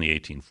was in the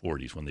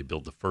 1840s when they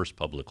built the first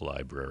public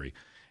library.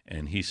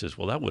 And he says,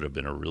 well, that would have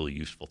been a really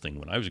useful thing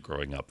when I was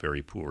growing up,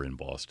 very poor in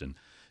Boston.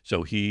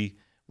 So he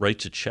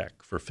writes a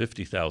check for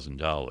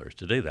 $50,000.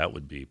 Today, that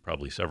would be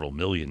probably several $1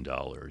 million.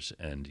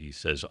 And he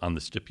says, on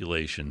the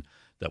stipulation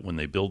that when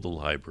they build the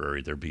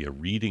library, there be a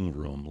reading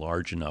room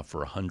large enough for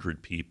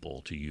 100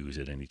 people to use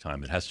at any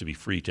time. It has to be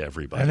free to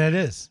everybody. And it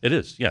is. It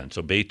is, yeah. And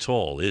so Bates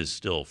Hall is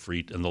still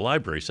free. And the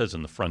library says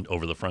in the front,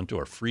 over the front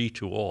door, free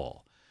to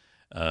all.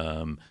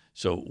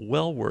 So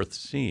well worth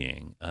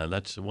seeing.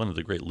 That's one of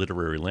the great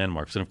literary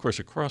landmarks. And, of course,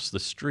 across the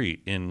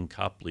street in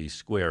Copley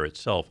Square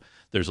itself,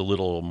 there's a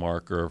little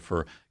marker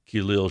for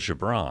Khalil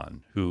Gibran,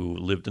 who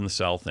lived in the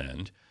South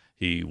End.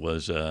 He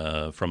was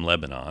from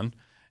Lebanon,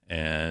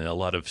 and a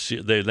lot of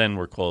they then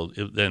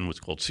was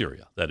called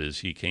Syria. That is,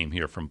 he came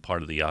here from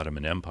part of the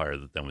Ottoman Empire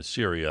that then was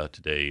Syria.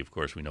 Today, of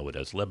course, we know it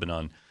as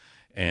Lebanon.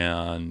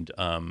 And,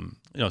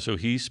 so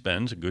he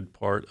spends a good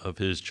part of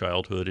his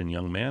childhood and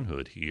young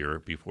manhood here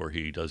before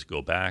he does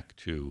go back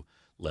to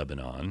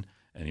Lebanon.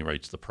 And he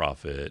writes The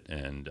Prophet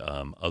and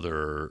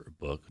other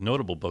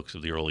notable books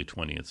of the early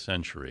 20th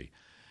century.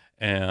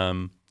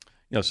 And,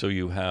 so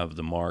you have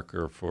the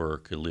marker for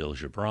Khalil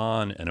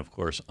Gibran. And, of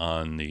course,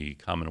 on the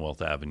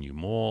Commonwealth Avenue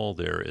Mall,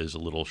 there is a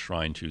little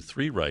shrine to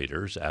three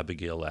writers,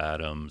 Abigail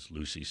Adams,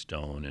 Lucy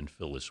Stone, and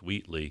Phyllis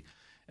Wheatley,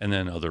 and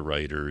then other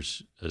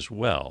writers as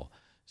well.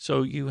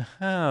 So you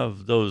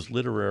have those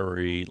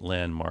literary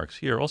landmarks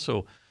here.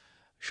 Also,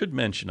 should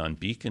mention on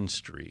Beacon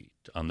Street,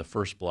 on the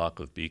first block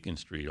of Beacon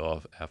Street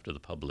off after the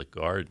Public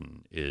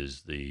Garden,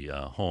 is the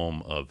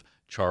home of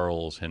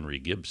Charles Henry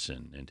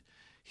Gibson. And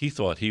he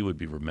thought he would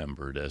be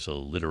remembered as a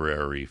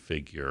literary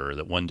figure,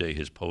 that one day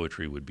his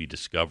poetry would be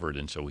discovered,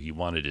 and so he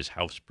wanted his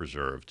house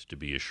preserved to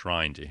be a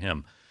shrine to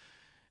him.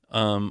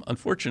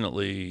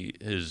 Unfortunately,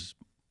 his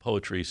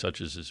poetry,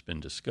 such as has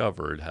been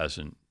discovered,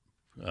 hasn't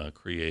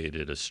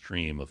created a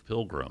stream of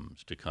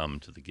pilgrims to come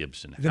to the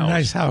Gibson house. It's a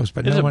nice house,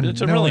 but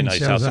it's a really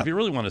nice house. Up. If you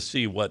really want to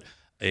see what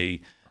a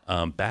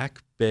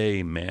Back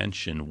Bay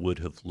mansion would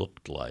have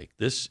looked like,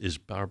 this is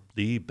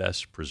the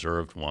best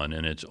preserved one,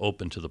 and it's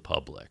open to the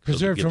public.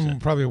 Preserved from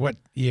probably what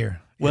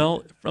year?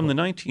 Well, from the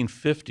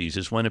 1950s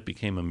is when it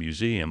became a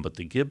museum, but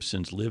the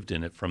Gibsons lived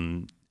in it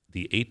from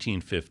the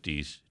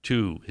 1850s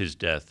to his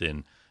death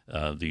in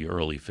the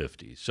early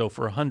 50s. So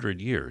for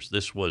 100 years,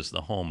 this was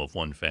the home of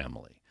one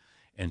family.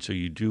 And so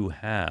you do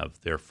have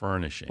their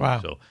furnishing.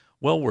 Wow. So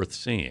well worth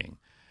seeing.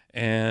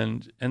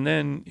 And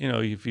then,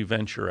 if you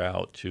venture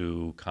out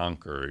to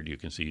Concord, you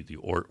can see the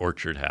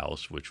Orchard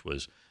House, which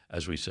was,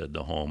 as we said,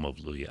 the home of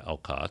Louis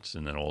Alcott's,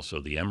 and then also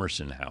the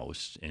Emerson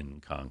House in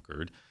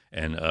Concord,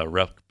 and a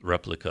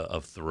replica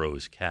of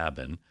Thoreau's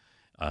cabin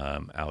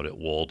out at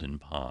Walden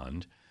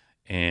Pond.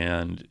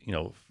 And,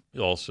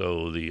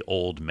 also the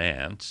Old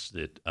Manse,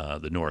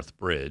 the North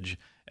Bridge,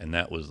 and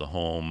that was the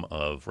home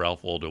of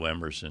Ralph Waldo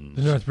Emerson's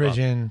the North Bridge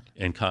in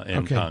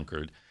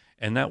Concord.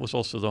 And that was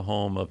also the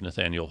home of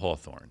Nathaniel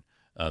Hawthorne.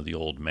 The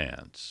Old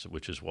Manse,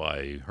 which is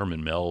why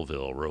Herman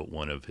Melville wrote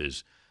one of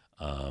his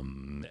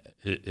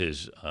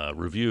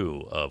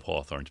review of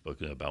Hawthorne's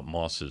book about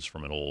mosses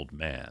from an old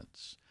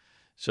manse.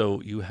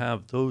 So you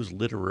have those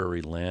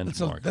literary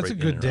landmarks. That's right a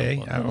good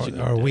day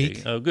or a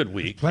week. A good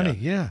week. Plenty,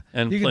 yeah.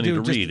 And you plenty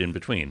to read in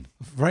between.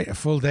 Right, a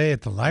full day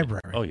at the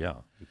library. Oh, yeah,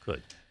 you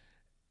could.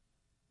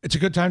 It's a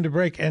good time to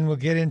break, and we'll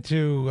get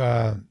into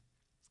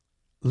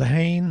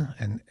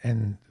Lehane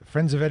and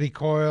Friends of Eddie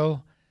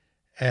Coyle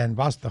and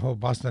the whole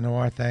Boston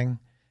Noir thing,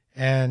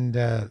 and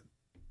The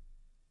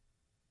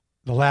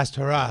Last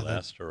Hurrah. The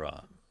Last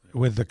Hurrah.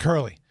 With the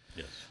Curly.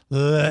 Yes.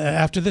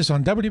 After this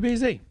on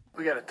WBZ.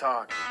 We got to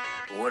talk.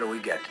 What do we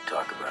got to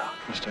talk about?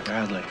 Mr.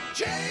 Bradley.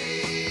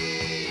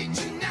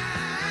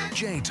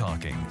 Jay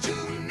Talking.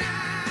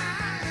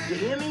 You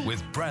hear me?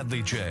 With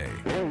Bradley J.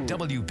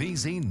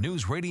 WBZ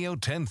News Radio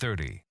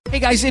 1030. Hey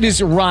guys, it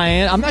is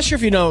Ryan. I'm not sure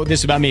if you know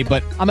this about me,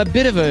 but I'm a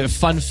bit of a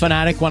fun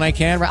fanatic when I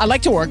can. I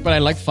like to work, but I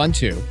like fun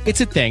too.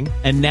 It's a thing.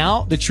 And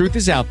now the truth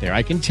is out there.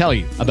 I can tell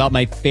you about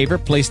my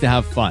favorite place to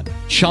have fun.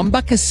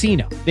 Chumba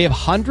Casino. They have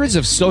hundreds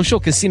of social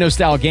casino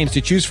style games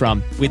to choose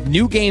from with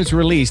new games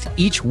released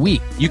each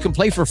week. You can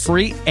play for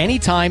free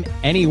anytime,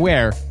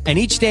 anywhere. And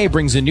each day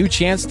brings a new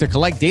chance to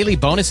collect daily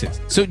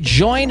bonuses. So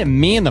join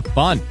me in the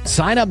fun.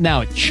 Sign up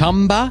now at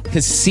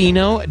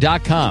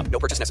ChumbaCasino.com. No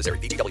purchase necessary.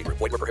 VGW Group.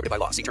 Void where prohibited by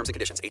law. See terms and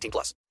conditions.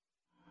 18+.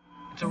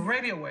 It's a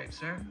radio wave,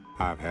 sir.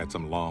 I've had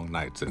some long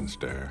nights in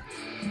stir.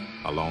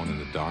 Alone in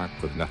the dark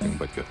with nothing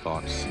but your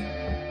thoughts.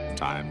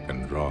 Time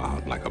can draw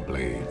out like a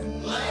blade.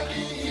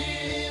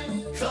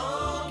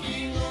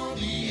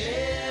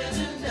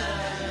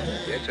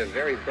 It's a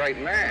very bright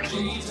man.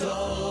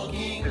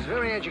 It's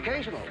very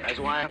educational. That's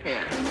why I'm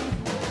here.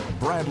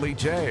 Bradley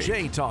J.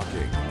 Jay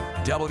Talking.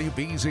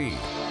 WBZ.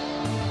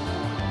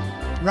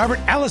 Robert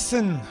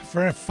Ellison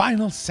for a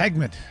final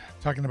segment,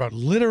 talking about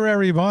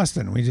literary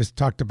Boston. We just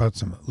talked about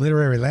some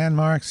literary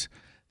landmarks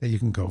that you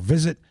can go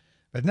visit.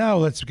 But now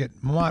let's get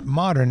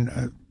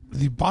modern.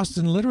 The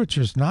Boston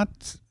literature is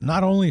not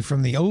only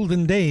from the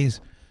olden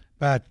days,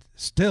 but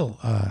still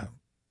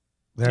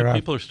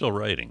people are still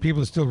writing.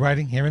 People are still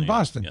writing here in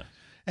Boston. Yeah.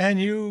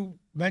 And you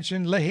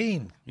mentioned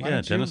Lehane.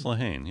 Yeah, Dennis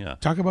Lehane, yeah.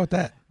 Talk about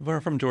that.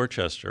 We're from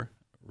Dorchester.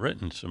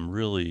 Written some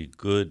really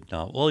good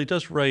novels. Well, he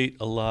does write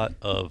a lot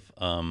of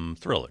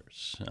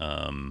thrillers.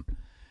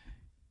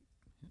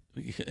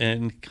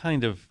 And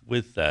kind of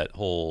with that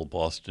whole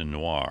Boston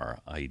noir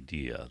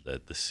idea,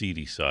 that the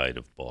seedy side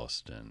of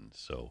Boston.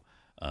 So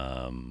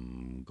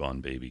Gone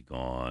Baby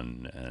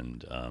Gone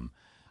and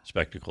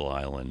Spectacle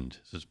Island.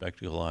 So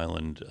Spectacle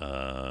Island.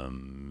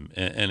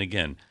 And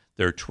again,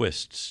 there are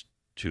twists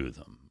to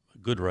them.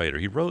 Good writer.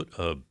 He wrote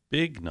a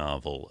big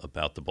novel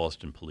about the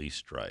Boston police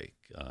strike,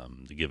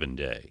 The Given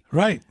Day.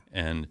 Right.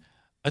 And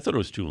I thought it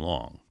was too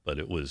long, but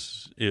it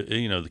was,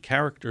 the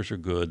characters are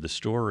good, the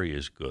story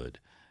is good,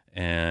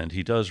 and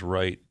he does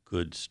write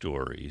good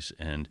stories.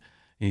 And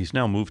he's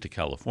now moved to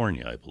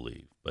California, I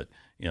believe, but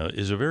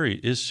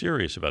is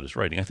serious about his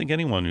writing. I think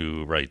anyone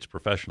who writes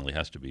professionally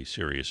has to be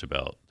serious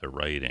about their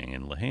writing,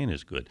 and Lehane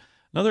is good.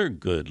 Another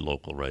good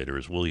local writer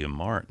is William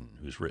Martin,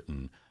 who's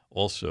written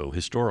also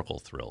historical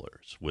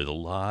thrillers with a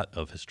lot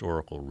of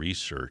historical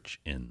research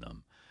in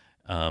them.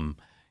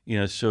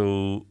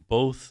 So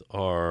both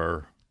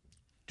are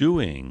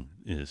doing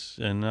this,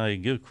 and I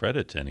give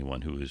credit to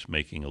anyone who is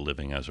making a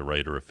living as a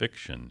writer of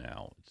fiction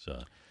now.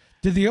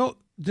 Did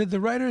the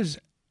writers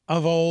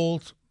of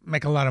old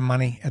make a lot of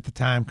money at the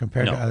time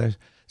compared to others?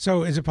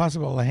 So is it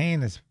possible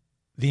Lehane is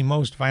the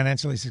most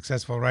financially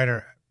successful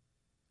writer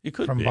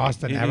from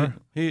Boston ever?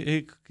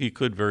 He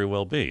could very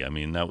well be. I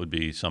mean, that would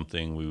be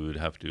something we would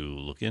have to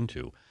look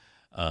into.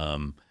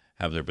 There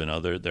have been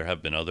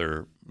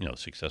other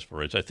successful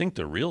writers. I think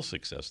the real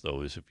success,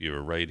 though, is if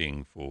you're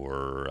writing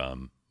for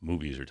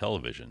movies or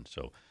television.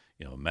 So,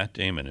 Matt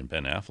Damon and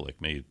Ben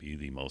Affleck may be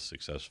the most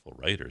successful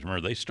writers.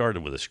 Remember, they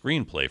started with a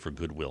screenplay for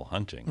Good Will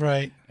Hunting,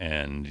 right?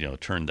 And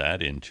turned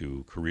that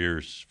into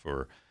careers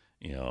for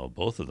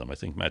both of them. I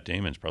think Matt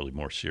Damon's probably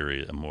more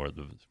serious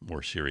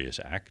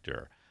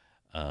actor.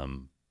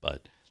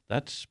 But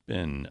that's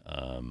been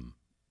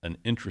an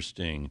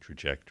interesting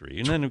trajectory.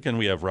 And then again,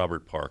 we have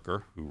Robert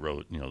Parker, who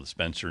wrote, the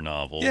Spencer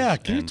novels. Yeah,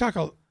 can you talk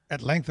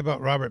at length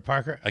about Robert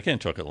Parker? I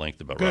can't talk at length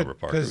about Robert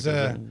Parker. Because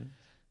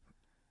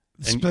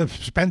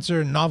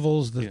Spencer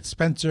novels, the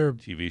Spencer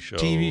TV show.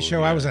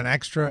 Yeah. I was an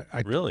extra.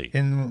 Really?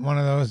 In one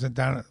of those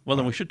Well,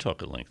 then we should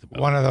talk at length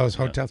about one of those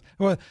hotels. Yeah.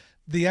 Well,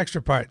 the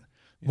extra part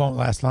won't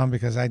last long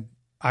because I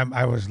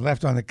was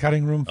left on the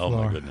cutting room floor.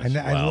 Oh, my goodness. And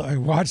Wow. I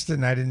watched it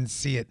and I didn't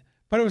see it.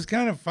 But it was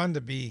kind of fun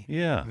to be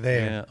there.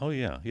 Yeah. Oh,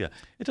 yeah.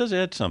 It does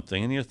add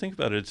something. And think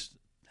about it, it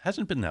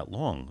hasn't been that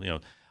long.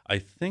 I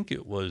think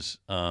it was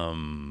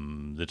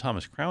the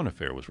Thomas Crown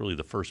Affair was really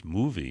the first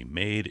movie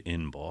made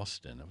in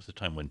Boston. That was the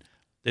time when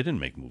they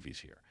didn't make movies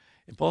here.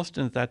 In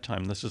Boston at that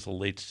time, this is the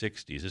late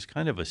 60s, is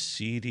kind of a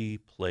seedy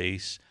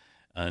place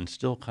and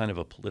still kind of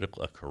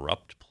a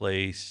corrupt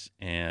place.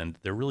 And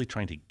they're really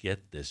trying to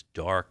get this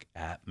dark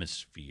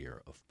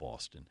atmosphere of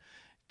Boston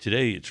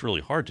today it's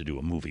really hard to do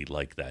a movie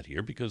like that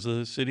here because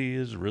the city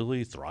is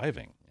really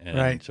thriving. And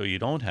Right. so you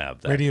don't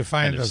have that Where do you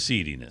find kind of those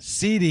seediness.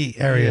 seedy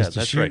areas Yeah, to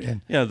that's shoot right.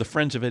 in? Yeah, The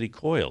Friends of Eddie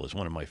Coyle is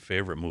one of my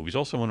favorite movies.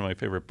 Also one of my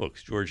favorite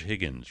books. George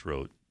Higgins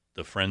wrote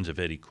The Friends of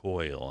Eddie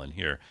Coyle. And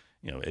here,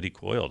 Eddie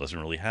Coyle doesn't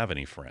really have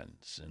any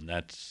friends. And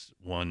that's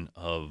one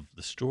of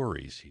the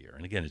stories here.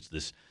 And again, it's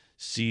this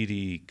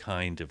seedy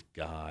kind of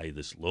guy,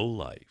 this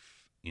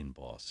lowlife in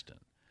Boston.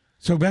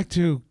 So back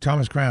to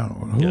Thomas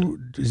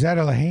Crown. Is that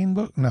a Lahane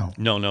book? No.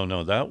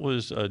 No. That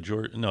was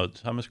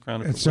Thomas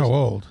Crown. It's so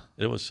old.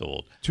 It was so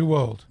old. Too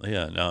old.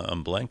 Yeah, no,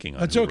 I'm blanking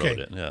on That's who okay. wrote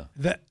it.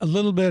 Yeah. A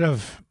little bit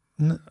of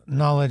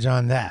knowledge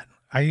on that.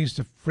 I used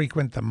to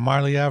frequent the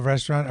Marliave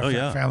restaurant. Our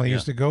family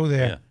used to go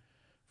there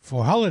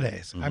for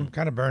holidays. I'm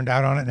kind of burned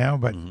out on it now,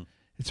 but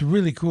it's a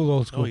really cool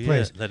old school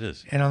place. That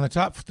is. And on the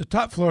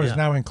top floor is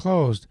now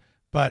enclosed,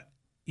 but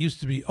used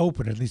to be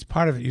open. At least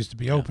part of it used to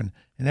be open.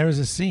 And there is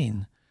a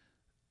scene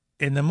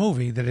in the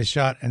movie that is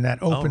shot in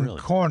that open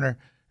corner.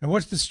 And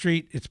what's the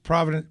street? It's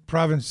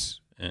Province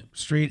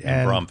Street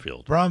and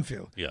Bromfield.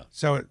 Bromfield. Yeah.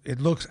 So it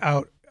looks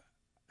out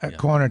a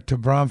corner to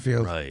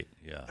Bromfield. Right.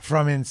 Yeah.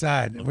 From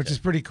inside, which is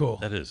pretty cool.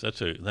 That's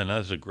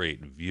a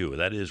great view.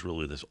 That is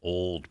really this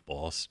old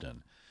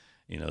Boston.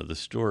 The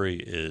story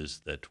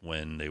is that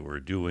when they were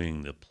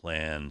doing the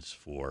plans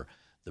for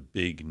the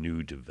big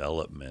new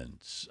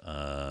developments,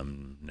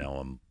 now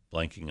I'm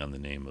blanking on the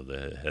name of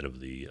the head of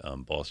the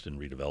Boston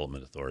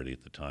Redevelopment Authority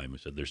at the time, who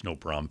said there's no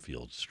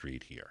Bromfield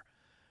Street here,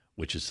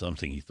 which is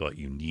something he thought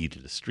you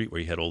needed, a street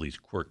where you had all these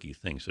quirky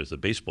things. There's a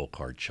baseball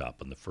card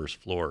shop on the first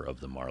floor of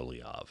the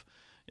Marliave.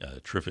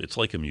 Terrific. It's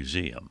like a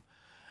museum.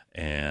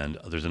 And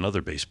there's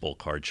another baseball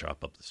card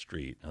shop up the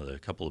street. Now, there are a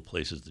couple of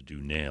places that do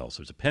nails.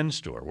 There's a pen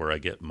store where I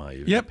get my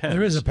pens.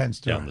 There is a pen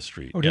store down the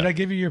street. Oh, did I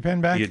give you your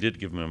pen back? You did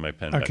give me my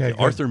pen Okay, back. good.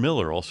 Arthur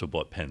Miller also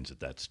bought pens at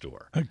that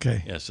store.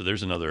 Okay. Yeah, so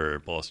there's another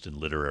Boston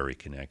literary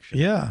connection.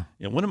 Yeah.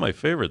 One of my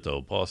favorite,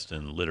 though,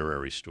 Boston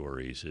literary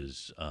stories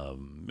is,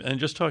 and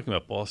just talking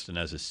about Boston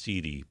as a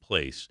seedy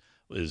place,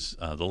 is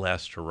The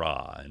Last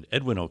Hurrah. And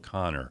Edwin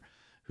O'Connor,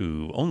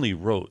 who only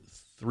wrote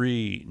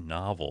 3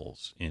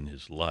 novels in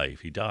his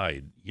life. He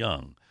died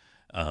young,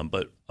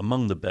 but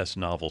among the best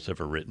novels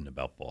ever written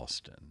about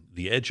Boston.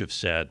 The Edge of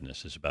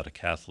Sadness is about a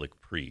Catholic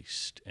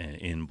priest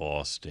in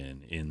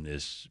Boston in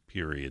this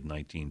period,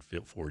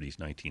 1940s,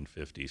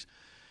 1950s.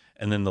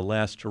 And then The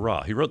Last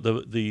Hurrah. He wrote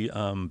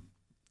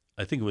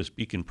I think it was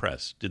Beacon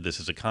Press, did this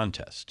as a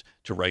contest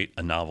to write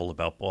a novel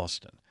about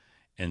Boston.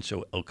 And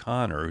so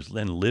O'Connor, who's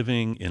then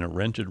living in a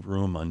rented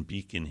room on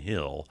Beacon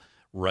Hill,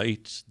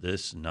 writes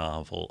this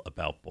novel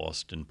about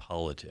Boston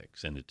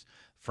politics. And it's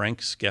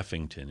Frank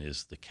Skeffington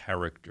is the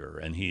character,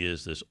 and he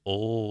is this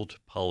old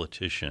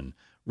politician,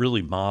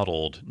 really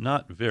modeled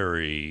not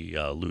very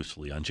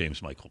loosely on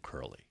James Michael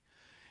Curley.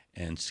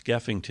 And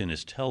Skeffington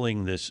is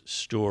telling this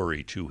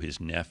story to his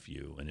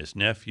nephew, and his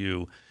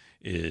nephew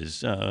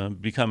is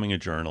becoming a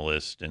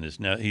journalist, and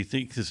he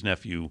thinks his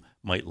nephew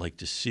might like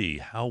to see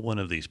how one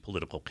of these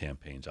political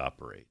campaigns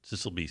operates.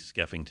 This will be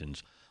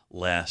Skeffington's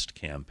last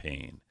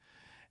campaign.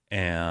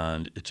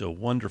 And it's a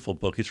wonderful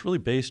book. It's really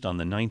based on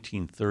the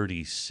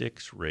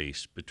 1936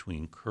 race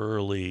between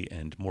Curley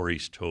and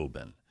Maurice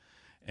Tobin,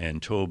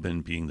 and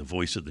Tobin being the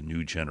voice of the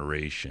new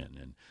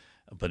generation.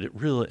 But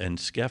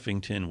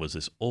Skeffington was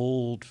this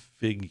old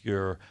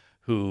figure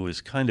who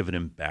is kind of an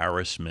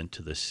embarrassment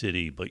to the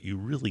city, but you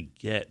really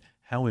get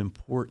how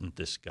important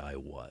this guy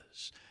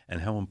was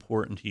and how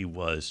important he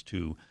was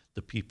to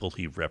the people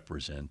he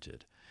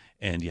represented.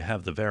 And you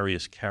have the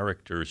various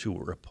characters who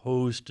were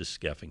opposed to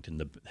Skeffington,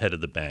 the head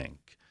of the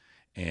bank,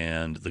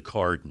 and the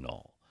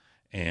cardinal,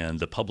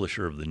 and the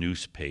publisher of the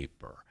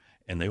newspaper.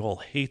 And they all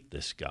hate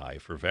this guy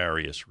for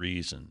various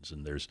reasons.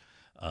 And there's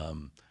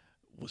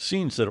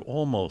scenes that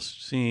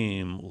almost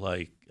seem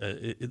like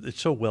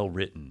it's so well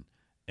written,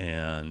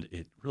 and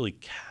it really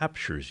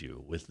captures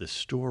you with the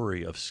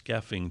story of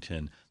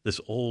Skeffington,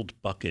 this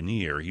old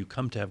buccaneer. You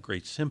come to have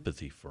great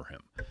sympathy for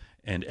him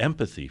and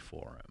empathy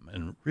for him,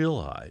 and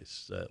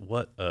realize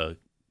what a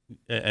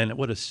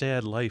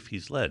sad life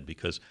he's led,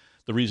 because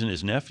the reason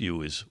his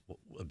nephew is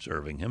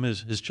observing him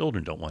is his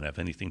children don't want to have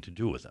anything to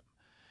do with him.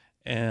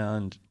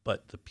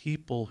 But the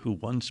people who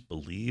once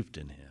believed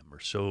in him are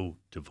so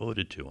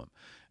devoted to him.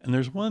 And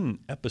there's one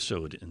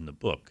episode in the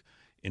book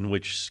in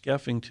which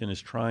Skeffington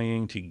is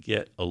trying to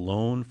get a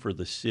loan for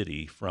the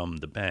city from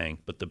the bank,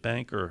 but the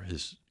banker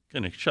is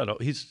going to shut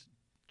up. He's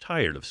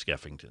tired of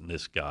Skeffington,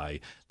 this guy,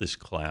 this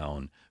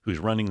clown who's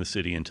running the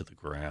city into the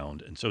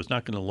ground, and so he's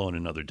not going to loan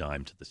another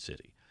dime to the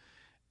city.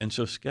 And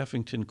so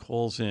Skeffington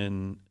calls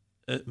in,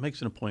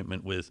 makes an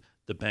appointment with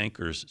the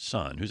banker's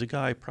son, who's a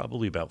guy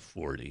probably about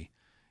 40,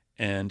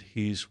 and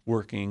he's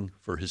working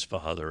for his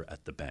father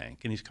at the bank.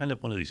 And he's kind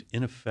of one of these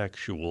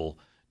ineffectual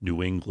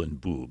New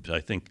England boobs. I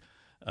think,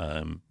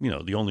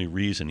 the only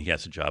reason he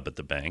has a job at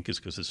the bank is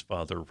because his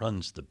father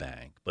runs the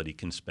bank, but he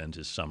can spend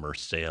his summer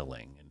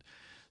sailing. And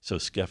so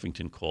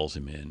Skeffington calls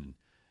him in and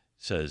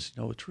says,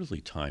 it's really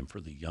time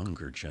for the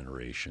younger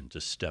generation to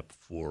step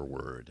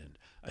forward. And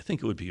I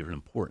think it would be an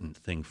important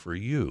thing for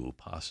you,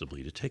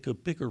 possibly, to take a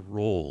bigger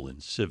role in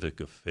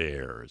civic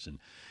affairs. And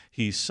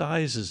he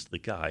sizes the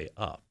guy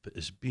up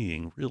as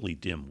being really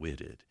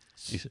dim-witted.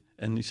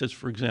 And he says,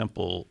 for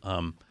example...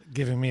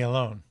 giving me a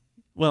loan.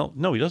 Well,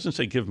 no, he doesn't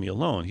say give me a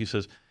loan. He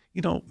says,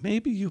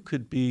 maybe you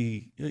could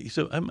be... He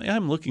said,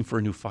 I'm looking for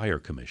a new fire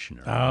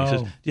commissioner. Oh. He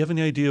says, do you have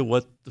any idea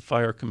what the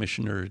fire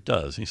commissioner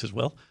does? And he says,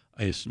 well,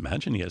 I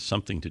imagine he has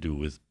something to do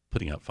with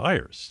putting out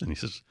fires. And he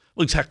says,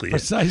 well, exactly.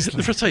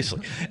 Precisely.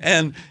 Precisely.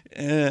 And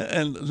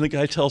the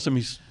guy tells him,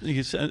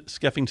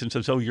 Skeffington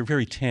says, you're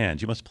very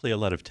tanned. You must play a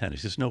lot of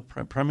tennis. He says, no,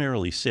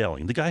 primarily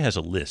sailing. The guy has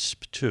a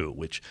lisp, too,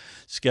 which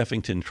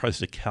Skeffington tries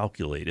to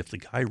calculate if the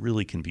guy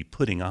really can be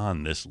putting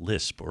on this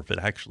lisp or if it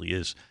actually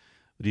is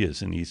what he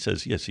is. And he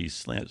says, yes, he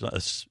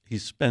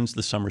spends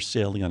the summer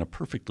sailing on a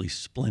perfectly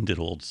splendid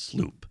old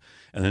sloop.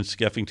 And then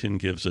Skeffington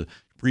gives a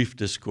brief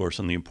discourse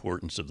on the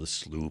importance of the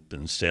sloop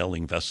and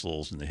sailing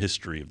vessels and the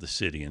history of the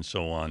city and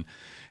so on,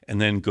 and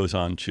then goes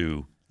on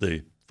to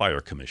the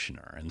fire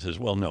commissioner and says,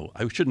 well, no,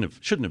 I shouldn't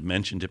have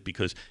mentioned it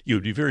because you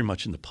would be very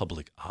much in the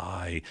public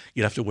eye.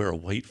 You'd have to wear a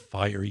white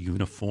fire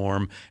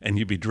uniform and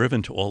you'd be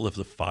driven to all of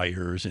the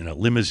fires in a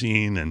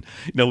limousine and,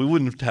 we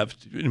wouldn't have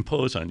to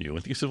impose on you.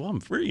 And he said, well, I'm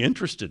very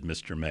interested,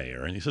 Mr.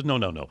 Mayor. And he said,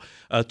 no.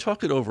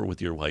 Talk it over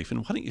with your wife and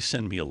why don't you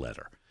send me a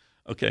letter?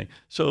 Okay,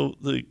 so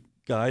the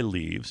guy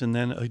leaves, and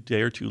then a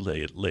day or two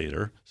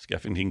later,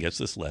 Skeffington gets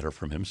this letter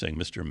from him saying,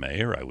 Mr.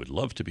 Mayor, I would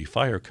love to be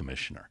fire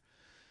commissioner.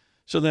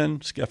 So then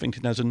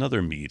Skeffington has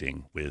another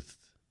meeting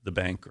with the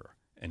banker,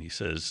 and he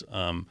says,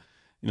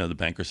 the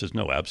banker says,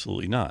 no,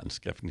 absolutely not. And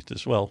Skeffington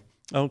says, well,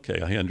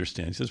 okay, I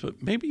understand. He says,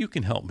 but maybe you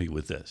can help me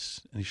with this.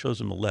 And he shows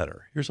him a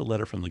letter. Here's a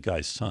letter from the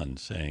guy's son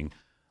saying,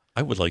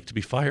 I would like to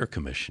be fire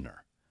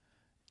commissioner.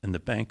 And the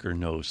banker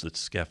knows that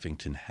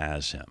Skeffington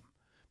has him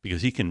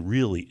because he can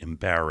really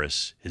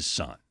embarrass his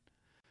son.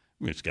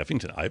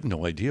 Skeffington, I have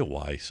no idea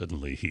why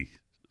suddenly he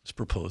is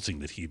proposing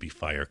that he be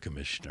fire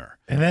commissioner.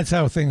 And that's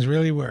how things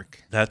really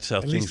work. That's how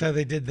At least how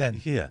they did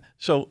then. Yeah.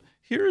 So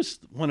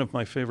here's one of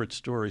my favorite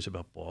stories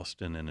about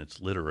Boston and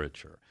its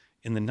literature.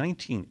 In the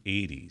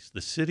 1980s,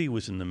 the city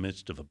was in the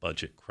midst of a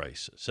budget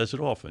crisis, as it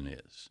often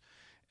is.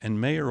 And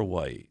Mayor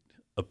White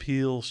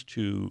appeals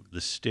to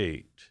the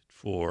state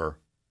for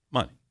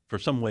money, for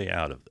some way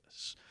out of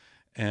this.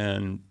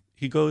 And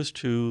he goes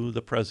to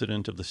the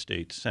president of the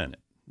state Senate,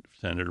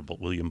 Senator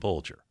William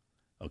Bolger,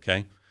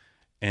 okay?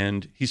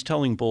 And he's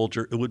telling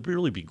Bolger, it would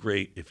really be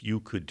great if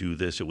you could do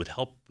this. It would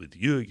help with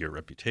you, your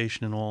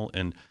reputation and all.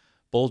 And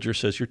Bolger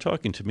says, you're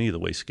talking to me the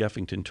way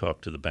Skeffington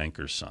talked to the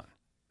banker's son.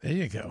 There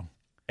you go.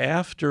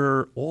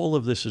 After all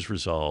of this is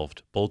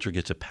resolved, Bolger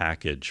gets a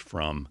package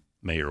from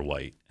Mayor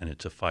White, and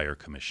it's a fire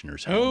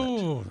commissioner's helmet.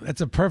 Oh,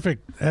 that's a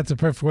perfect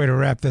way to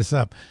wrap this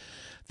up.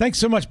 Thanks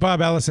so much,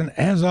 Bob Ellison,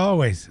 as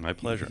always. My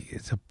pleasure.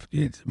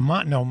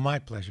 My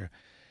pleasure.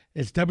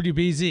 It's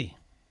WBZ.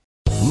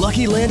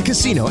 Lucky Land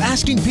Casino,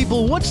 asking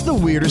people, what's the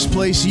weirdest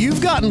place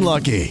you've gotten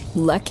lucky?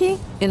 Lucky?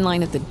 In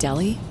line at the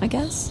deli, I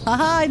guess?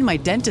 Aha, in my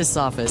dentist's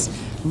office.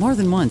 More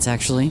than once,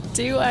 actually.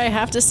 Do I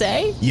have to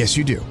say? Yes,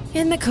 you do.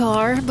 In the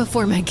car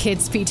before my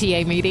kids'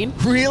 PTA meeting.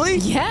 Really?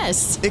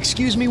 Yes.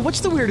 Excuse me,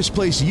 what's the weirdest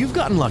place you've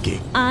gotten lucky?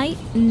 I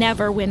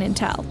never win and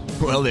tell.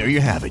 Well, there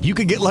you have it. You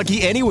can get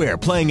lucky anywhere,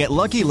 playing at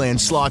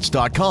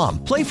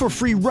LuckyLandSlots.com. Play for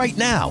free right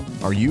now.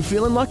 Are you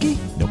feeling lucky?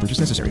 No purchase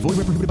necessary. Void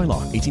where prohibited by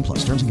law.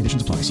 18+. Terms and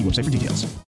conditions apply. See website for details.